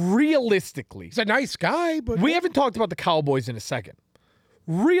inept. Realistically, He's a nice guy, but we haven't talked about the Cowboys in a second.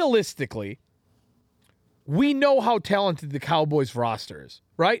 Realistically, we know how talented the Cowboys roster is,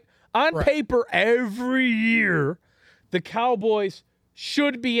 right? On Right. paper, every year, the Cowboys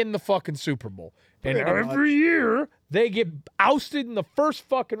should be in the fucking Super Bowl. And Pretty every year, they get ousted in the first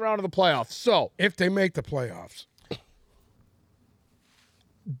fucking round of the playoffs. So, if they make the playoffs.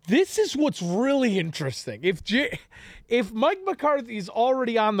 this is what's really interesting. If Mike McCarthy's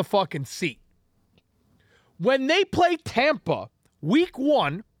already on the fucking seat, when they play Tampa week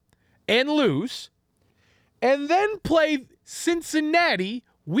 1 and lose, and then play Cincinnati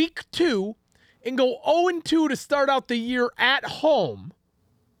week 2 and go 0-2 to start out the year at home,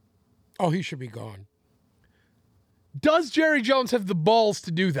 Oh, he should be gone. does Jerry Jones have the balls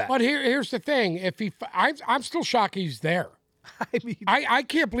to do that? But here's the thing: if I'm still shocked he's there. I mean, I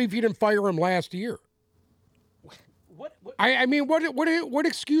can't believe he didn't fire him last year. what I mean, what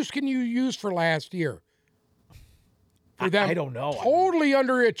excuse can you use for last year? For them, I don't know. Totally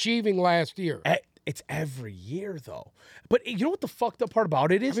underachieving last year. It's every year, though. But you know what the fucked up part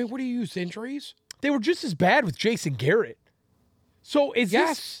about it is? I mean, what do you use? Injuries? They were just as bad with Jason Garrett. So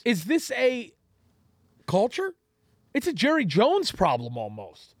Yes. is this a Culture? it's a Jerry Jones problem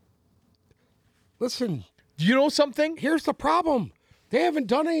almost. Listen, Do you know something? here's the problem. They haven't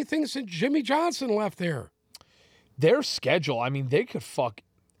done anything since Jimmy Johnson left there. Their schedule, I mean,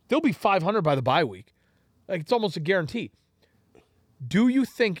 they'll be 500 by the bye week. Like, it's almost a guarantee. Do you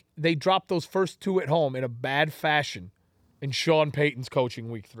think they drop those first 2 at home in a bad fashion in Sean Payton's coaching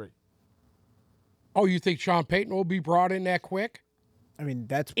week 3? Oh, you think Sean Payton will be brought in that quick? I mean,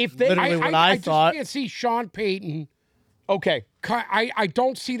 that's If they- literally what I thought. just can't see Sean Payton. Okay. I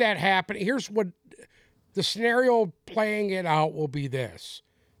don't see that happening. Here's what the scenario playing it out will be this.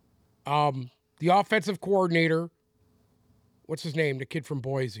 The offensive coordinator, what's his name? The kid from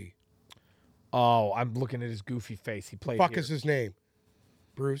Boise. Oh, I'm looking at his goofy face. He played Fuck here. is his name?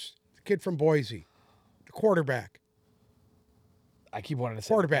 Bruce. The kid from Boise. The quarterback. I keep wanting to say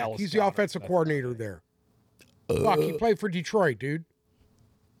Quarterback. Dallas He's the Goddard. offensive That's coordinator there. Fuck, he played for Detroit, dude.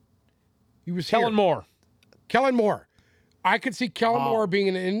 He was Kellen here. Moore. Kellen Moore. I could see Kellen Moore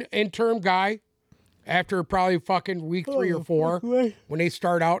being an interim guy after probably fucking week 3 or 4 when they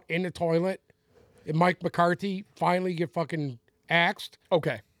start out in the toilet and Mike McCarthy finally get fucking axed.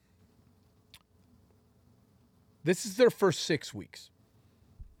 Okay. This is their first 6 weeks.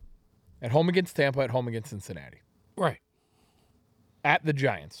 At home against Tampa, at home against Cincinnati. Right. At the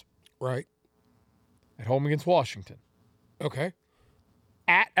Giants. Right. At home against Washington. Okay.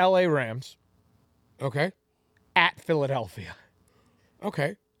 At LA Rams. Okay. At Philadelphia.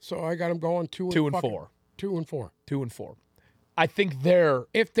 Okay. So I got them going 2 and 2 and fucking- 4. 2 and 4. 2 and 4. I think they're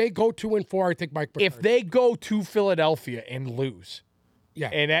If they go 2 and 4, I think Mike McCarthy. if they go to Philadelphia and lose, yeah.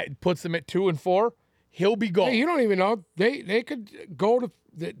 and that puts them at 2 and 4, he'll be gone. Hey, you don't even know. They could go to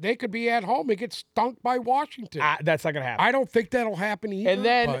they could be at home and get stunk by Washington. That's not gonna happen. I don't think that'll happen either. And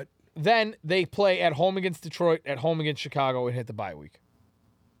then but then they play at home against Detroit, at home against Chicago, and hit the bye week.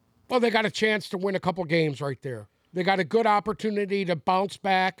 well, they got a chance to win a couple games right there. They got a good opportunity to bounce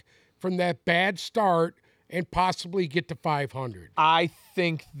back from that bad start and possibly get to 500. I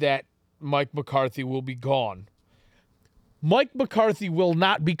think that Mike McCarthy will be gone. Mike McCarthy will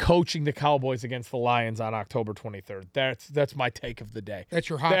not be coaching the Cowboys against the Lions on October 23rd. That's my take of the day. That's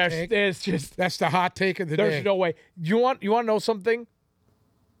your hot take? There's just That's the hot take of the there's day. no way. You want to know something?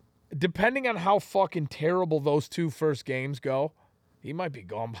 Depending on how fucking terrible those 2 first games go, he might be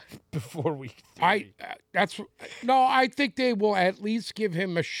gone before week 3. I think they will at least give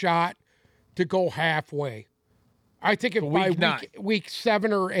him a shot to go halfway. I think if by week 9. week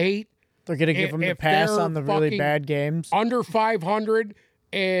 7 or 8, They're going to give him the if pass they're on the really fucking bad games. under 500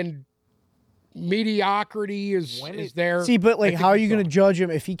 and mediocrity is there. See, but I like, think how are he's you going to gone. judge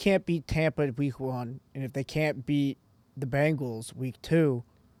him if he can't beat Tampa week 1, and if they can't beat the Bengals week 2?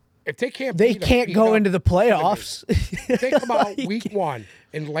 If they can't, They beat a can't go beat-up into the playoffs. If they come out week 1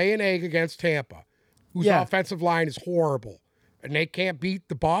 and lay an egg against Tampa, whose Yeah. offensive line is horrible, and they can't beat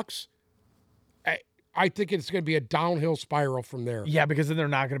the Bucks, I think it's going to be a downhill spiral from there. Yeah, because then they're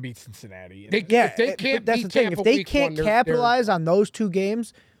not going to beat Cincinnati. They, Yeah, if they but can't that's beat the thing. Tampa If they week can't 1, they're- capitalize on those 2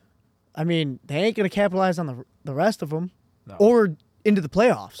 games, I mean, they ain't going to capitalize on the rest of them or into the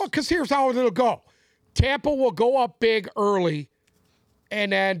playoffs. Well, because here's how it'll go. Tampa will go up big early,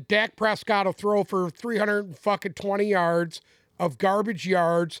 and then Dak Prescott will throw for 320 yards of garbage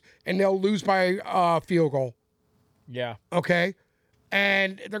yards, and they'll lose by a field goal. Yeah. Okay?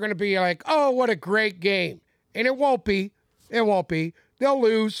 And they're going to be like, oh, what a great game. And it won't be. It won't be. They'll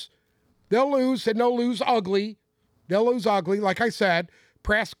lose. They'll lose, and they'll lose ugly. They'll lose ugly. Like I said,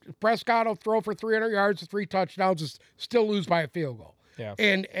 Prescott will throw for 300 yards and 3 touchdowns and still lose by a field goal. Yeah.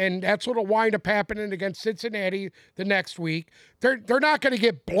 And that's what'll wind up happening against Cincinnati the next week. They're not going to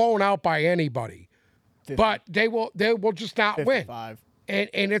get blown out by anybody, 50, but they will just not win. 55. And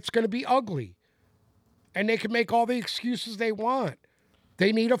it's going to be ugly. And they can make all the excuses they want.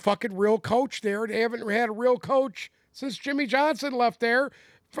 They need a fucking real coach there. They haven't had a real coach since Jimmy Johnson left there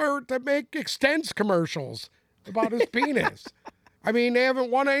to make Extends commercials about his penis. I mean, they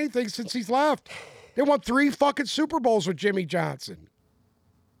haven't won anything since he's left. They won 3 fucking Super Bowls with Jimmy Johnson.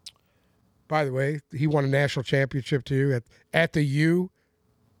 By the way, he won a national championship too at the U.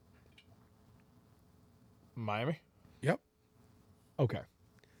 Miami? Yep. Okay.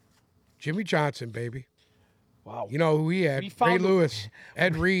 Jimmy Johnson, baby. Wow. You know who he had? Ray Lewis,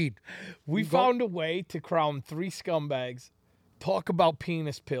 Ed Reed. We found a way to crown 3 scumbags, talk about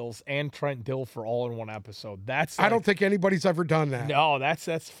penis pills, and Trent Dilfer all in one episode. That's I don't think anybody's ever done that. No, that's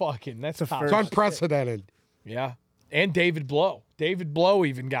fucking that's top. It's unprecedented. Yeah. And David Blow. David Blow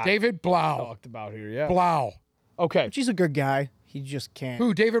even got David Blau. talked about here. Yeah. Blau. Okay. Which he's a good guy. He just can't.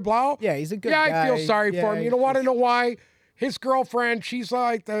 Who, David Blau? Yeah, he's a good guy. guy. I feel sorry Yeah, for him. You he's know want to just- know why? His girlfriend, she's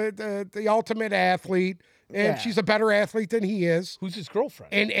like the ultimate athlete, and Yeah. she's a better athlete than he is. Who's his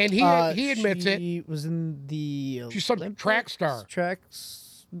girlfriend? And he admits it. She was in the She's some Olympics? track star.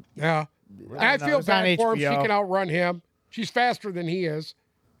 Tracks. Yeah. And I know, feel it's on bad for him. She HBO. can outrun him. She's faster than he is.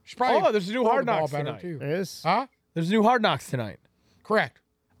 She's probably Oh, there's a new Hard throwing the ball Knocks better, tonight. too. There is. Huh? There's a new Hard Knocks tonight. Correct.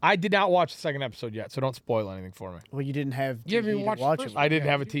 I did not watch the second episode yet, so don't spoil anything for me. Well, you didn't have You haven't TV even to watched the watch first it. one? I didn't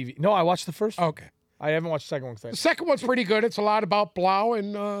Yeah, have a TV. No, I watched the first one. Okay. I haven't watched the second one. The second one's pretty good. It's a lot about Blau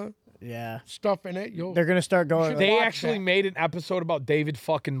and Yeah. stuff in it. They're going to start going. They watch actually that. made an episode about David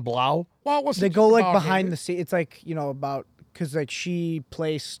fucking Blau. well, it wasn't They just go like about behind him. the scenes. It's like, about, because like she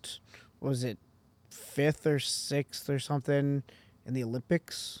placed, what was it, 5th or 6th or something in the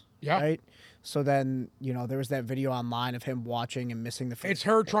Olympics. Yeah. Right? So then, there was that video online of him watching and missing the first. It's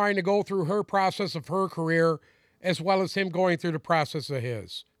her trying to go through her process of her career as well as him going through the process of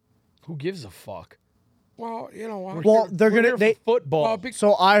his. Who gives a fuck? Well, you know what? Well, they're We're going here to, for football. Well,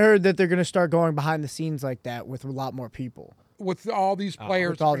 so I heard that they're going to start going behind the scenes like that with a lot more people. with all these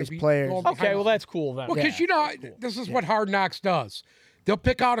players. with all gonna these be players. going Okay, behind well the- that's cool then. Well, because Yeah. this is what Hard Knocks does. They'll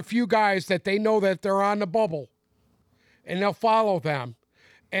pick out a few guys that they know that they're on the bubble, and they'll follow them.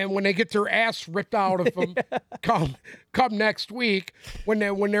 And when they get their ass ripped out of them, come next week, when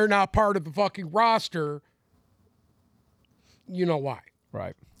they're not part of the fucking roster, you know why?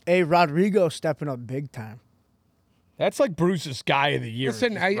 Right. Hey, Rodrigo stepping up big time. That's like Bruce's guy of the year.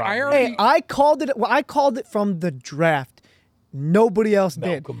 Listen, Just I Rodgers. already- Hey, I called it. Well, I called it from the draft. Nobody else did.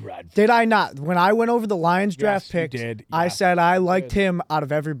 Malcolm Redfield. Did I not? When I went over the Lions draft you picks, did. I Yes, said I liked him out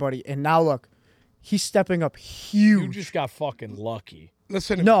of everybody. And now look, he's stepping up huge. You just got fucking lucky.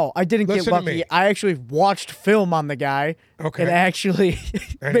 listen. To No, I didn't get Listen to lucky. me. I actually watched film on the guy Okay. and actually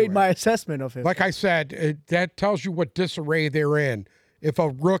Anyway. made my assessment of him. Like I said, that tells you what disarray they're in. If a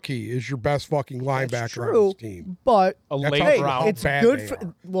rookie is your best fucking linebacker on True, his team, but A That's late how- hey, round. it's bad good they for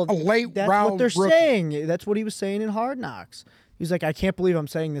are. well. A late that's round what they're rookie. saying. That's what he was saying in Hard Knocks. He's like, I can't believe I'm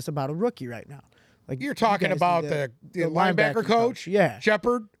saying this about a rookie right now. Like you're you talking guys about need the linebacker coach, Yeah,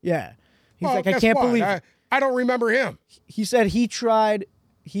 Shepard. yeah. He's Well, like, I guess can't what? believe. I don't remember him. He said he's trying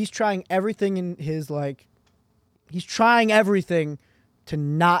everything in his he's trying everything to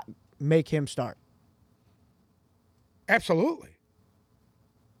not make him start. Absolutely.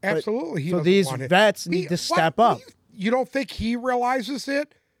 Absolutely. He so doesn't these want it. vets need to step up. You don't think he realizes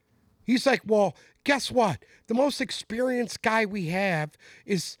it? He's like, well, guess what? The most experienced guy we have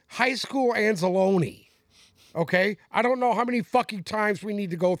is high school Anzalone. Okay? I don't know how many fucking times we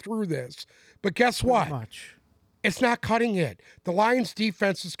need to go through this, but guess what? Much. It's not cutting it. The Lions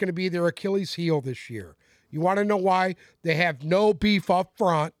defense is going to be their Achilles heel this year. You want to know why? They have no beef up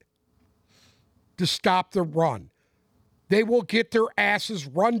front to stop the run. They will get their asses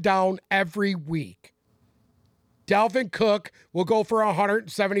run down every week. Dalvin Cook will go for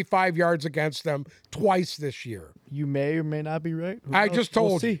 175 yards against them twice this year. You may or may not be right. Who I knows? just told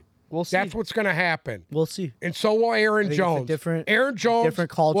we'll you. see. We'll see. That's what's going to happen. We'll see. And so will Aaron think it's a Jones. different- Aaron Jones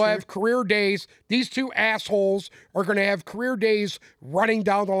different culture. will have career days. These two assholes are going to have career days running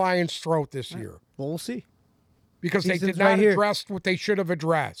down the Lions' throat this year Well, we'll see. because they did Season's not right here. address what they should have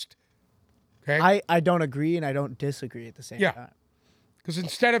addressed. Okay? I don't agree and I don't disagree at the same Yeah. time. Because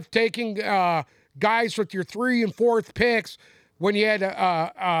instead of taking guys with your 3 and 4th picks, when you had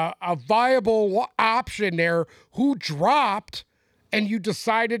a viable option there who dropped, and you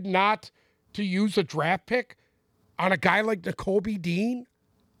decided not to use a draft pick on a guy like Nakobe Dean,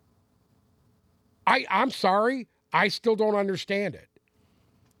 I'm sorry. I still don't understand it.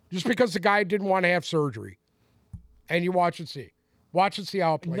 Just because the guy didn't want to have surgery. And you watch and see. Watch and see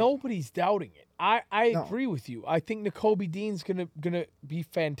how it plays. Nobody's doubting it. I No. agree with you. I think Nakobe Dean's gonna be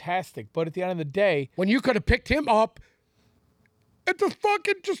fantastic. But at the end of the day, When you could have picked him up at the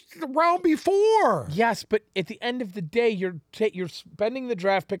fucking just the round before. yes, but at the end of the day, you're spending the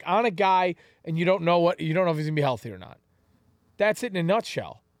draft pick on a guy, and you don't know if he's gonna be healthy or not. That's it in a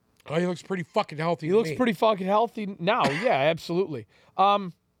nutshell. Oh, he looks pretty fucking healthy. He to looks me. pretty fucking healthy now. Yeah, absolutely.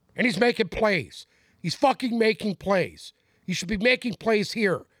 And he's making plays. He's fucking making plays. He should be making plays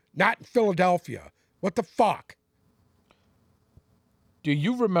here, not in Philadelphia. What the fuck? Do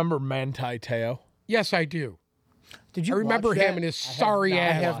you remember Manti Te'o? Yes, I do. Did you I remember watch him that? and his sorry I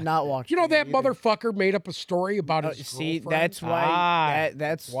ass. have not watched. You know it that either. motherfucker made up a story about his See, girlfriend? that's why.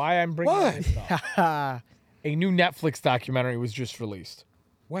 That's why I'm bringing What? this up. A new Netflix documentary was just released.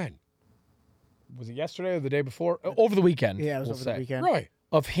 When? Was it yesterday or the day before? Over the weekend. yeah, it was we'll over say. the weekend. Right.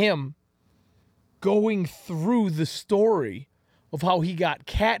 Of him going through the story of how he got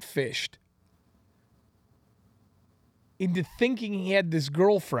catfished into thinking he had this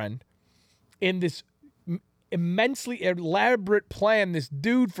girlfriend in this immensely elaborate plan this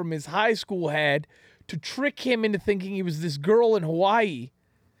dude from his high school had to trick him into thinking he was this girl in Hawaii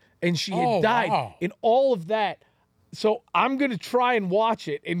and she had Oh, died. wow. And all of that. So I'm going to try and watch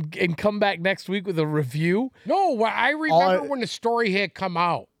it and come back next week with a review. No, well, I remember when the story had come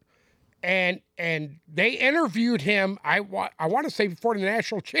out, and they interviewed him. I want to say before the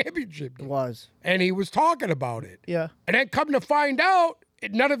national championship, It was. and he was talking about it. Yeah. And then come to find out,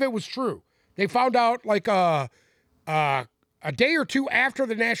 none of it was true. They found out like a day or two after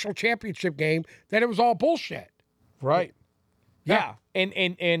the national championship game that it was all bullshit. Right. Yeah. And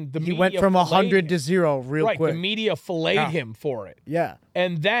the He media went from filleted 100 him. to 0 real Right. quick. The media filleted Yeah. him for it. Yeah.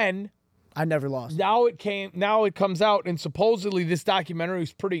 And then I never lost. now it comes out, and supposedly this documentary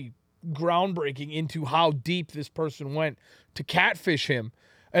is pretty groundbreaking into how deep this person went to catfish him.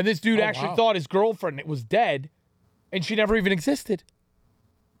 And this dude actually wow. thought his girlfriend was dead, and she never even existed.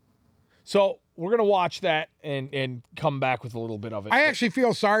 So we're gonna watch that and come back with a little bit of it. I actually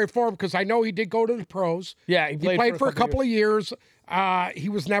feel sorry for him because I know he did go to the pros. yeah, he He played, played for a couple of years. He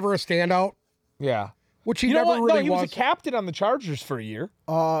was never a standout, yeah. which he You know never what? really No, he was was. a captain on the Chargers for a year.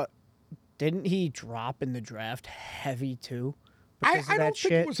 Didn't he drop in the draft heavy too? I because of don't that think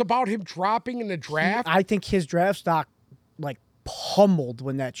shit? it was about him dropping in the draft. I think his draft stock like pummeled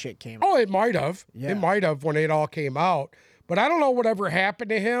when that shit came out. Oh, it might have. Yeah. It might have when it all came out. But I don't know whatever happened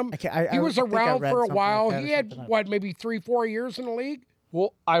to him. I He was think I around read for a something while. like that or He had, something. what, maybe 3-4 years in the league?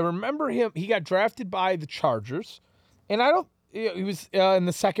 Well, I remember him. He got drafted by the Chargers, and he was in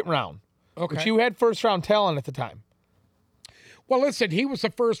the second round. Okay. But you had first round talent at the time. Well, listen, he was a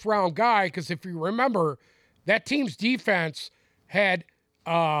first-round guy because if you remember, that team's defense had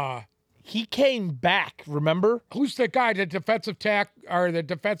He came back, remember? who's the guy, the defensive the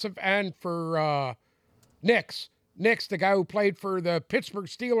defensive end for Knicks? Knicks, the guy who played for the Pittsburgh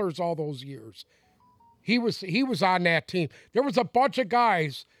Steelers all those years. He was on that team. There was a bunch of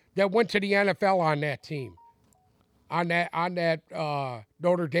guys that went to the NFL on that team. On that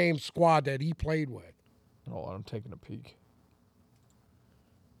Notre Dame squad that he played with. Hold on, I'm taking a peek.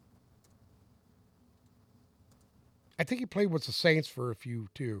 I think he played with the Saints for a few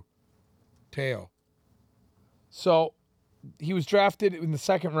too. Te'o. So he was drafted in the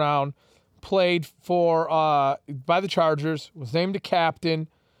second round, played for by the Chargers, was named a captain,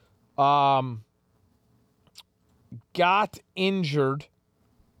 got injured.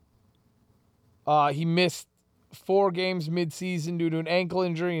 He missed 4 games midseason due to an ankle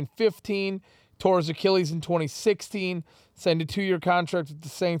injury in 2015, tore his Achilles in 2016, signed a 2-year contract with the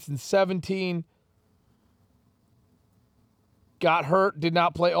Saints in 2017. Got hurt, did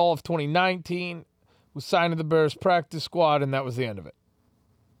not play all of 2019, was signed to the Bears practice squad, and that was the end of it.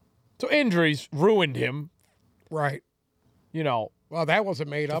 So injuries ruined him, Right. you know, Well, that wasn't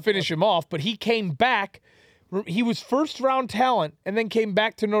made to up. finish him off, but he came back. He was first-round talent and then came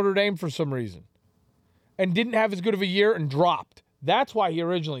back to Notre Dame for some reason and didn't have as good of a year and dropped. That's why he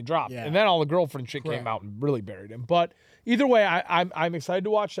originally dropped. Yeah. And then all the girlfriend shit came Correct. out and really buried him. But either way, I'm excited to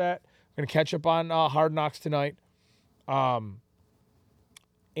watch that. I'm going to catch up on Hard Knocks tonight. And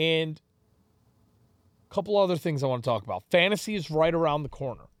a couple other things I want to talk about. Fantasy is right around the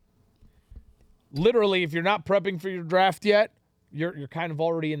corner. Literally, if you're not prepping for your draft yet, you're kind of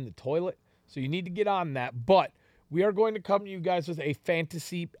already in the toilet. So you need to get on that. But we are going to come to you guys with a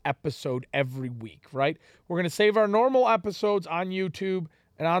fantasy episode every week, right? We're going to save our normal episodes on YouTube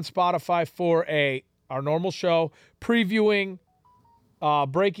and on Spotify for our normal show, previewing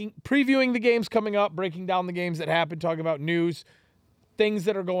previewing the games coming up, breaking down the games that happened, talking about news, things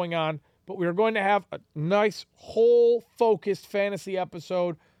that are going on. But we are going to have a nice, whole, focused fantasy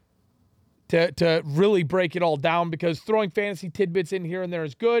episode to really break it all down, because throwing fantasy tidbits in here and there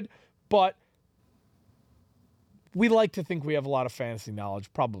is good, but we like to think we have a lot of fantasy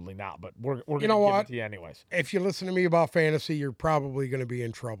knowledge. Probably not, but we're going to give it to you anyways. If you listen to me about fantasy, you're probably going to be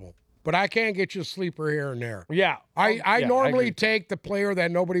in trouble. But I can get you a sleeper here and there. Yeah. I normally agree. take the player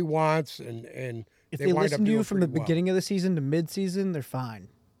that nobody wants, and If they they wind listen up to you doing from the pretty well. beginning of the season to mid-season, they're fine.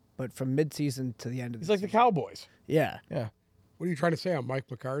 But from mid-season to the end of the He's like the season. Cowboys. Yeah. Yeah. What are you trying to say? I'm Mike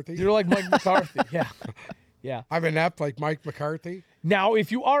McCarthy? You're like Mike McCarthy. Yeah. Yeah. I'm inept like Mike McCarthy? Now,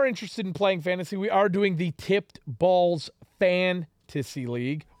 if you are interested in playing fantasy, we are doing the Tipped Balls Fantasy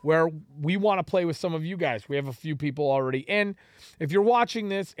League, where we want to play with some of you guys. We have a few people already in. If you're watching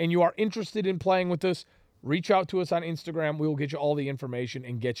this and you are interested in playing with us, reach out to us on Instagram. We will get you all the information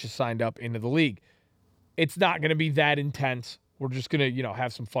and get you signed up into the league. It's not going to be that intense. We're just going to,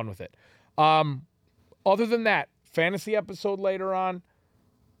 have some fun with it. Other than that, fantasy episode later on.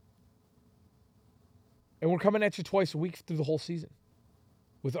 And we're coming at you twice a week through the whole season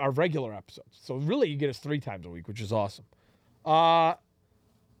with our regular episodes. So really, you get us 3 times a week, which is awesome.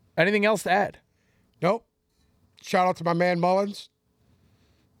 Anything else to add? Nope. Shout out to my man Mullins.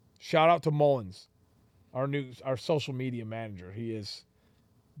 Shout out to Mullins, our social media manager. He is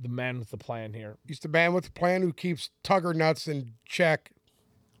the man with the plan here. He's the man with the plan who keeps Tugger nuts in check.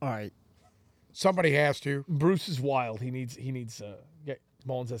 All right. Somebody has to. Bruce is wild. He needs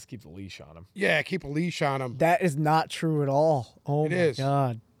Mullins has to keep the leash on him. Yeah, keep a leash on him. That is not true at all. Oh, It my is.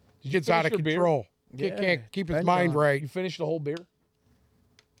 God. He gets out of finish your beer? control. He Yeah, can't keep his Ben mind John. right. You finished the whole beer?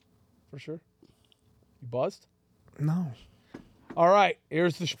 For sure. You buzzed? No. All right,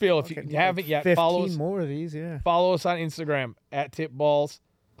 here's the spiel. If Okay, you haven't yet, 15 follow us. more of these, yeah. Follow us on Instagram at Tipballs,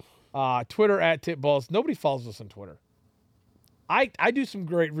 Twitter at Tipballs. Nobody follows us on Twitter. I do some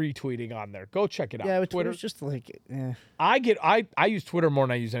great retweeting on there. Go check it out. Yeah, but Twitter. Twitter's just like, eh. I use Twitter more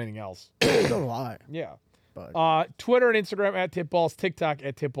than I use anything else. So do I. Yeah. But Twitter and Instagram at Tipballs, TikTok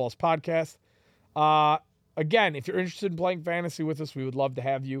at Tipballs Podcast. Again, if you're interested in playing fantasy with us, we would love to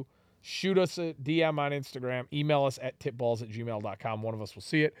have you. Shoot us a DM on Instagram. Email us at tipballs@gmail.com. One of us will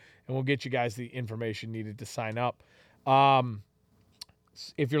see it, and we'll get you guys the information needed to sign up.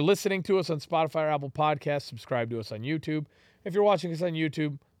 If you're listening to us on Spotify or Apple Podcasts, subscribe to us on YouTube. If you're watching us on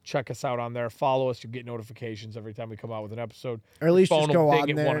YouTube, check us out on there. Follow us. You'll get notifications every time we come out with an episode. or at least Phone just will go ding on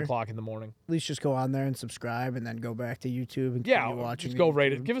at there. 1 o'clock in the morning. At least just go on there and subscribe, and then go back to YouTube and Yeah, continue watching. just the go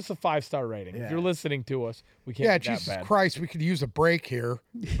rate it. YouTube. Give us a 5-star rating. If Yeah. you're listening to us, we can't Yeah, be that Jesus bad. Christ, we could use a break here.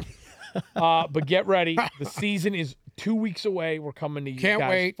 But get ready. The season is 2 weeks away. We're coming to you Can't guys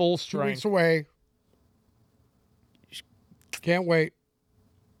wait. full 2 strength. weeks away. Can't wait.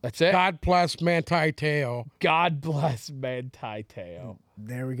 That's it. God bless Manti Te'o. God bless Manti Te'o.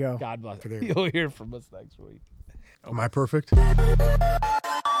 There we go. God bless. there. You'll hear from us next week. Am I perfect?